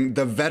wondering,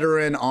 the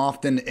veteran,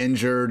 often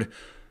injured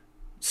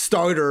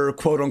starter,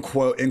 quote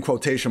unquote, in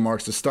quotation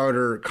marks, the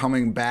starter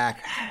coming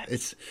back.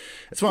 It's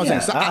one of those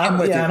things. So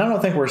and I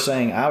don't think we're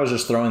saying, I was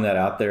just throwing that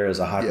out there as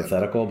a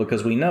hypothetical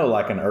because we know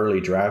like an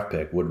early draft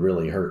pick would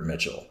really hurt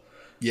Mitchell.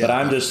 Yeah, but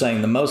I'm just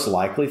saying the most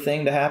likely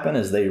thing to happen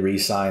is they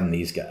re-sign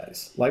these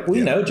guys. Like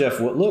we know Jeff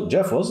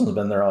Wilson's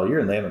been there all year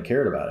and they haven't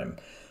cared about him.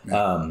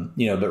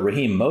 Yeah. But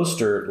Raheem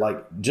Mostert,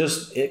 like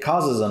just it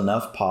causes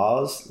enough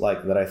pause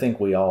like that I think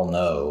we all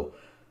know.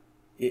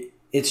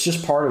 It's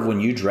just part of when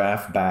you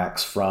draft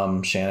backs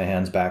from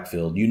Shanahan's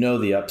backfield. You know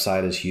the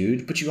upside is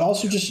huge, but you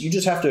also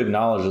just have to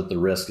acknowledge that the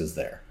risk is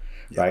there,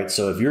 right?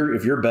 So if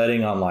you're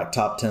betting on like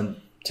top 10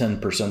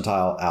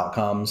 percentile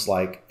outcomes,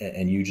 like,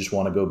 and you just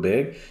want to go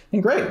big,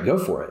 then great, go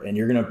for it. And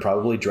you're going to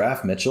probably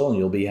draft Mitchell, and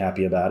you'll be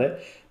happy about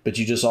it. But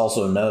you just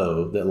also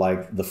know that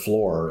like the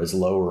floor is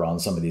lower on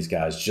some of these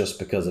guys just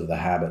because of the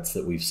habits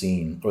that we've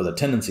seen or the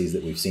tendencies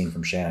that we've seen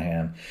from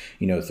Shanahan,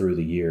 through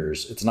the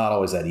years. It's not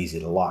always that easy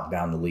to lock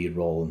down the lead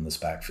role in this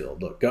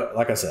backfield. Look,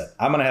 like I said,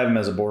 I'm going to have him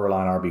as a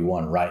borderline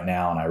RB1 right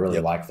now, and I really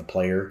like the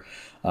player.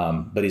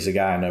 But he's a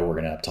guy I know we're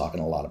going to have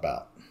talking a lot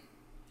about.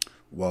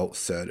 Well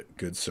said,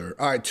 good sir.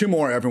 All right, two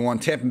more, everyone.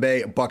 Tampa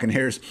Bay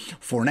Buccaneers,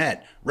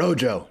 Fournette,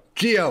 Rojo,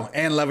 Gio,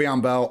 and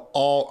Le'Veon Bell,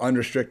 all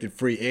unrestricted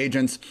free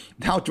agents.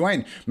 Now,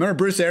 Dwayne, remember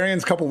Bruce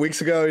Arians a couple weeks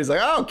ago? He's like,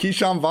 oh,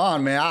 Keyshawn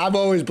Vaughn, man. I've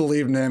always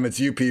believed in him.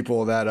 It's you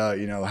people that,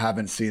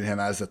 haven't seen him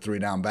as a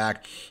 3-down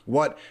back.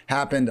 What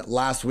happened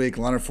last week?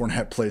 Leonard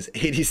Fournette plays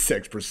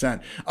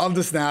 86% of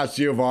the snaps.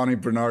 Giovanni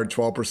Bernard,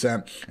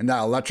 12%. And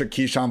that electric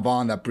Keyshawn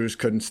Vaughn that Bruce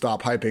couldn't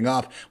stop hyping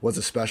up was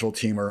a special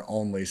teamer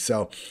only.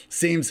 So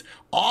seems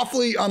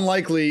awfully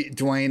unlikely,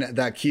 Dwayne,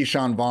 that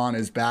Keyshawn Vaughn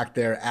is back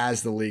there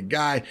as the lead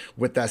guy.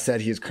 With that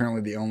said, he is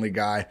currently the only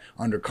guy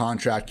under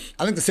contract.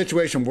 I think the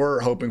situation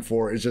we're hoping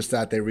for is just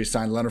that they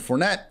re-sign Leonard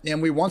Fournette,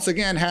 and we once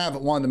again have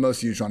one of the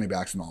most used running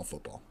backs in all of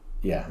football.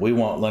 Yeah, we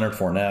want Leonard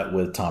Fournette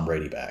with Tom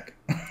Brady back.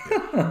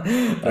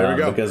 There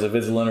we go. Because if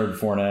it's Leonard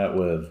Fournette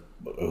with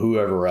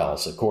whoever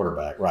else at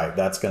quarterback, right,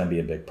 that's going to be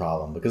a big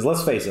problem. Because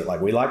let's face it,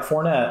 like we like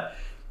Fournette,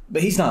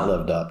 but he's not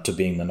lived up to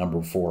being the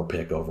number 4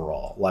 pick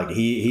overall. Like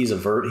he's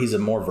a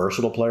more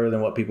versatile player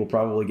than what people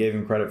probably gave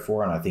him credit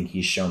for, and I think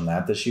he's shown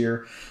that this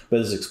year.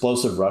 But his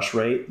explosive rush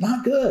rate,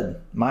 not good.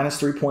 Minus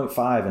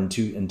 3.5 in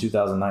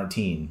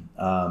 2019,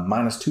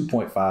 minus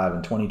 2.5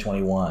 in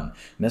 2021.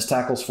 Missed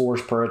tackles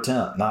forced per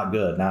attempt, not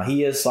good. Now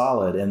he is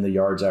solid in the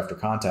yards after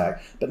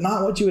contact, but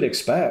not what you would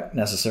expect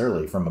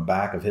necessarily from a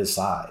back of his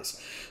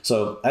size.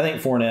 So I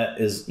think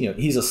Fournette is,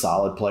 he's a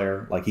solid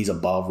player. Like he's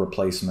above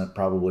replacement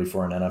probably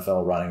for an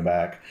NFL running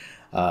back.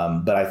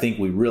 But I think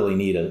we really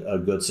need a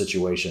good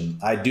situation.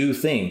 I do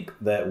think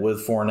that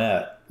with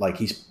Fournette, like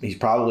he's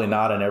probably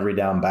not an every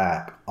down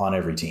back on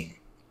every team.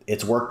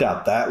 It's worked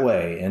out that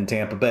way in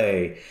Tampa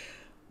Bay,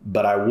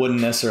 but I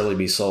wouldn't necessarily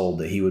be sold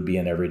that he would be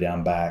an every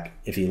down back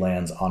if he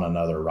lands on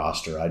another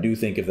roster. I do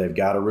think if they've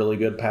got a really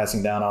good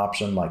passing down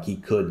option, like he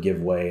could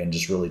give way and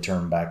just really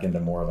turn back into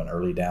more of an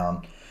early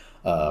down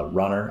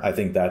runner. I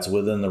think that's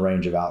within the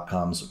range of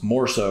outcomes,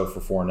 more so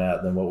for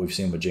Fournette than what we've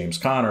seen with James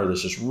Conner.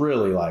 That's just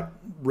really like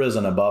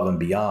risen above and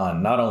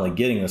beyond, not only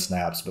getting the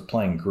snaps, but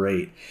playing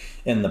great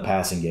in the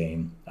passing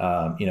game.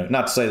 Not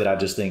to say that I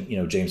just think,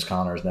 James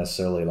Conner is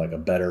necessarily like a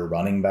better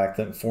running back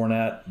than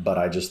Fournette, but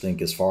I just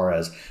think as far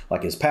as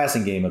like his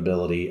passing game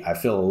ability, I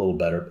feel a little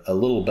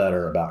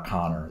better about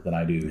Conner than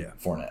I do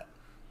Fournette.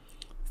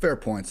 Fair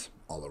points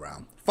all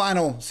around.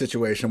 Final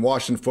situation,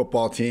 Washington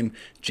football team,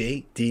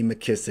 J.D.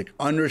 McKissic,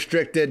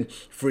 unrestricted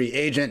free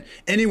agent.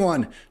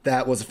 Anyone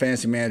that was a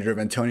fantasy manager of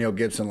Antonio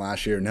Gibson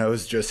last year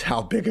knows just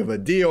how big of a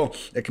deal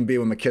it can be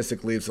when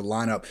McKissic leaves the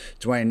lineup.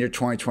 Dwayne, your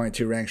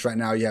 2022 ranks right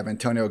now, you have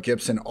Antonio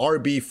Gibson,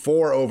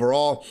 RB4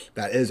 overall.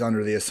 That is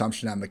under the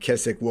assumption that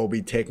McKissic will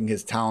be taking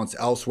his talents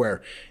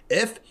elsewhere.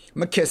 If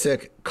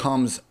McKissic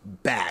comes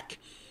back,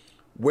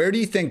 where do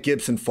you think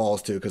Gibson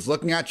falls to? Because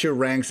looking at your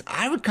ranks,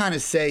 I would kind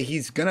of say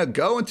he's going to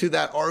go into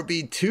that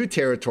RB2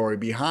 territory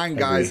behind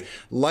guys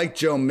like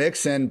Joe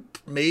Mixon,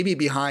 maybe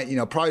behind,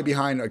 probably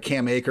behind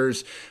Cam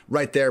Akers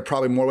right there,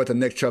 probably more with a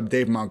Nick Chubb,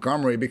 Dave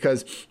Montgomery.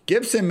 Because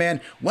Gibson, man,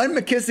 when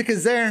McKissic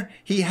is there,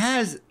 he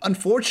has,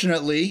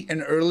 unfortunately,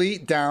 an early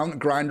down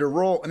grinder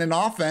role in an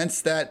offense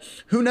that,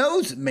 who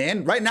knows,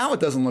 man, right now it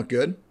doesn't look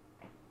good.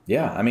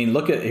 Yeah, I mean,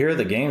 here are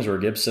the games where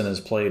Gibson has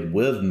played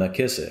with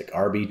McKissic.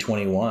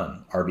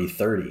 RB21,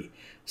 RB30,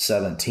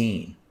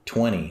 17,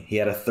 20. He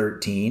had a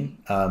 13.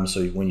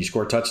 So when you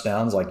score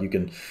touchdowns, like you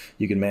can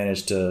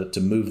manage to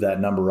move that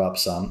number up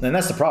some. And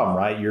that's the problem,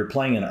 right? You're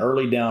playing an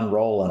early down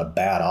role in a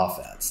bad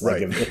offense.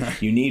 Like right.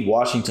 if you need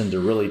Washington to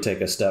really take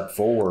a step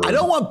forward. I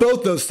don't want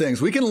both those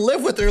things. We can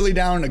live with early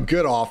down in a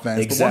good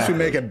offense, But once we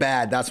make it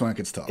bad, that's when it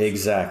gets tough.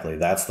 Exactly.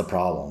 That's the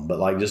problem. But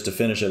like just to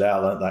finish it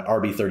out, like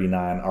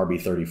RB39,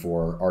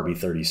 RB34,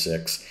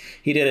 RB36.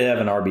 He did have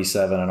an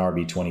RB7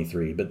 and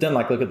RB23. But then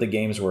like look at the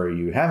games where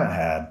you haven't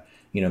had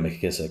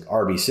McKissic,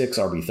 RB6,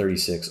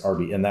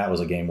 RB36, and that was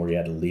a game where you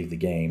had to leave the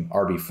game,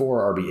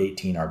 RB4,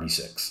 RB18,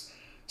 RB6.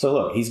 So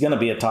look, he's going to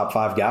be a top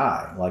 5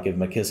 guy, like if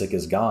McKissic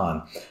is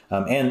gone.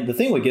 And the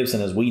thing with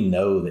Gibson is we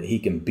know that he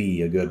can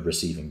be a good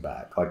receiving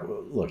back. Like,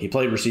 look, he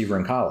played receiver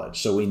in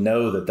college, so we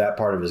know that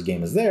part of his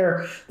game is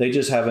there. They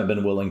just haven't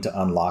been willing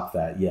to unlock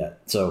that yet.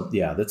 So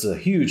yeah, that's a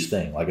huge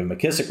thing. Like if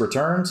McKissic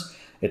returns,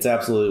 it's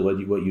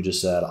absolutely what you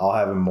just said. I'll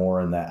have him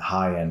more in that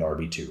high-end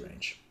RB2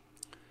 range.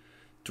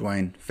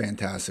 Dwayne,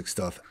 fantastic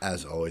stuff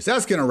as always.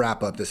 That's going to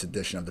wrap up this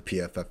edition of the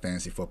PFF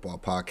Fantasy Football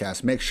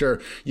Podcast. Make sure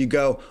you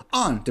go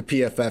on to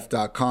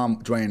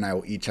pff.com. Dwayne and I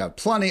will each have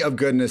plenty of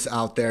goodness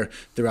out there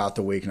throughout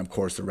the week. And of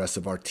course, the rest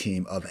of our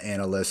team of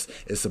analysts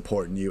is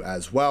supporting you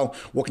as well.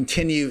 We'll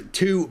continue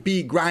to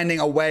be grinding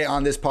away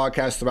on this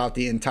podcast throughout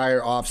the entire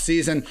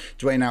offseason.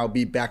 Dwayne and I will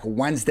be back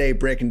Wednesday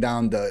breaking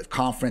down the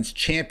conference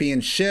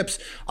championships.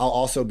 I'll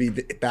also be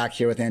back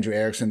here with Andrew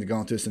Erickson to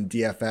go through some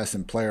DFS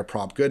and player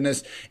prop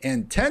goodness.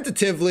 And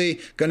tentatively,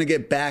 going to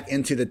get back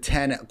into the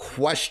 10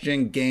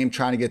 question game,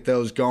 trying to get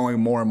those going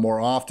more and more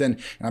often.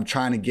 And I'm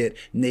trying to get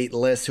Nate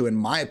List, who in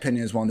my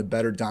opinion is one of the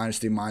better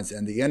dynasty minds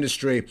in the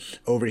industry,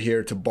 over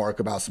here to bark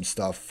about some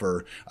stuff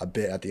for a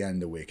bit at the end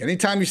of the week.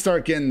 Anytime you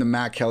start getting the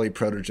Matt Kelly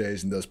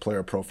proteges and those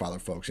player profiler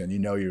folks, and you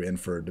know you're in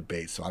for a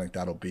debate. So I think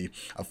that'll be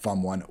a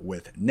fun one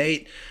with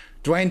Nate.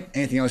 Dwayne,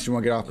 anything else you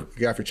want to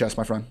get off your chest,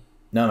 my friend?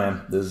 No,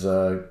 man, this is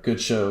a good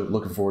show.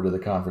 Looking forward to the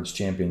conference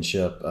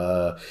championship,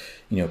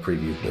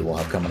 preview that we'll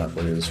have coming up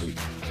later this week.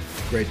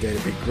 Great day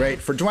to be great.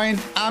 For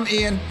Dwayne, I'm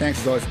Ian.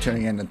 Thanks as always for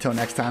tuning in. Until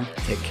next time,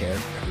 take care,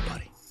 everybody.